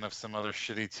fan of some other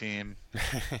shitty team.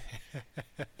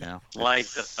 Like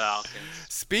the Falcons.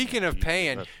 Speaking of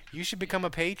paying, you should become a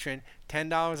patron.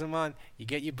 $10 a month. You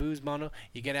get your booze bundle.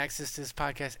 You get access to this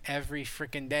podcast every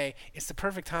freaking day. It's the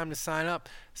perfect time to sign up.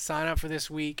 Sign up for this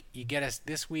week. You get us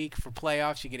this week for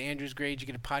playoffs. You get Andrew's grades. You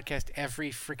get a podcast every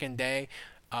freaking day.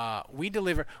 We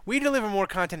deliver more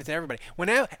content than everybody. When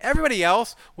everybody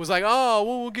else was like, "Oh,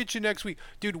 well, we'll get you next week,"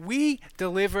 dude, we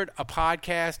delivered a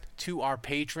podcast to our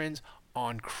patrons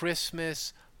on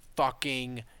Christmas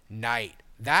fucking night.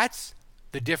 That's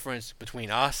the difference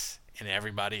between us and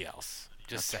everybody else.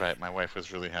 That's right. My wife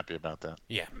was really happy about that.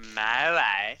 Yeah. My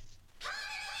wife.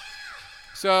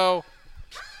 So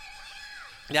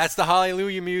that's the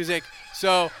hallelujah music.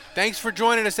 So thanks for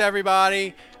joining us,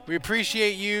 everybody. We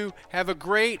appreciate you. Have a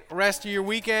great rest of your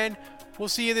weekend. We'll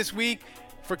see you this week.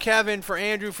 For Kevin, for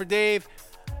Andrew, for Dave.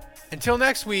 Until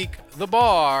next week, the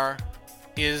bar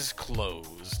is closed.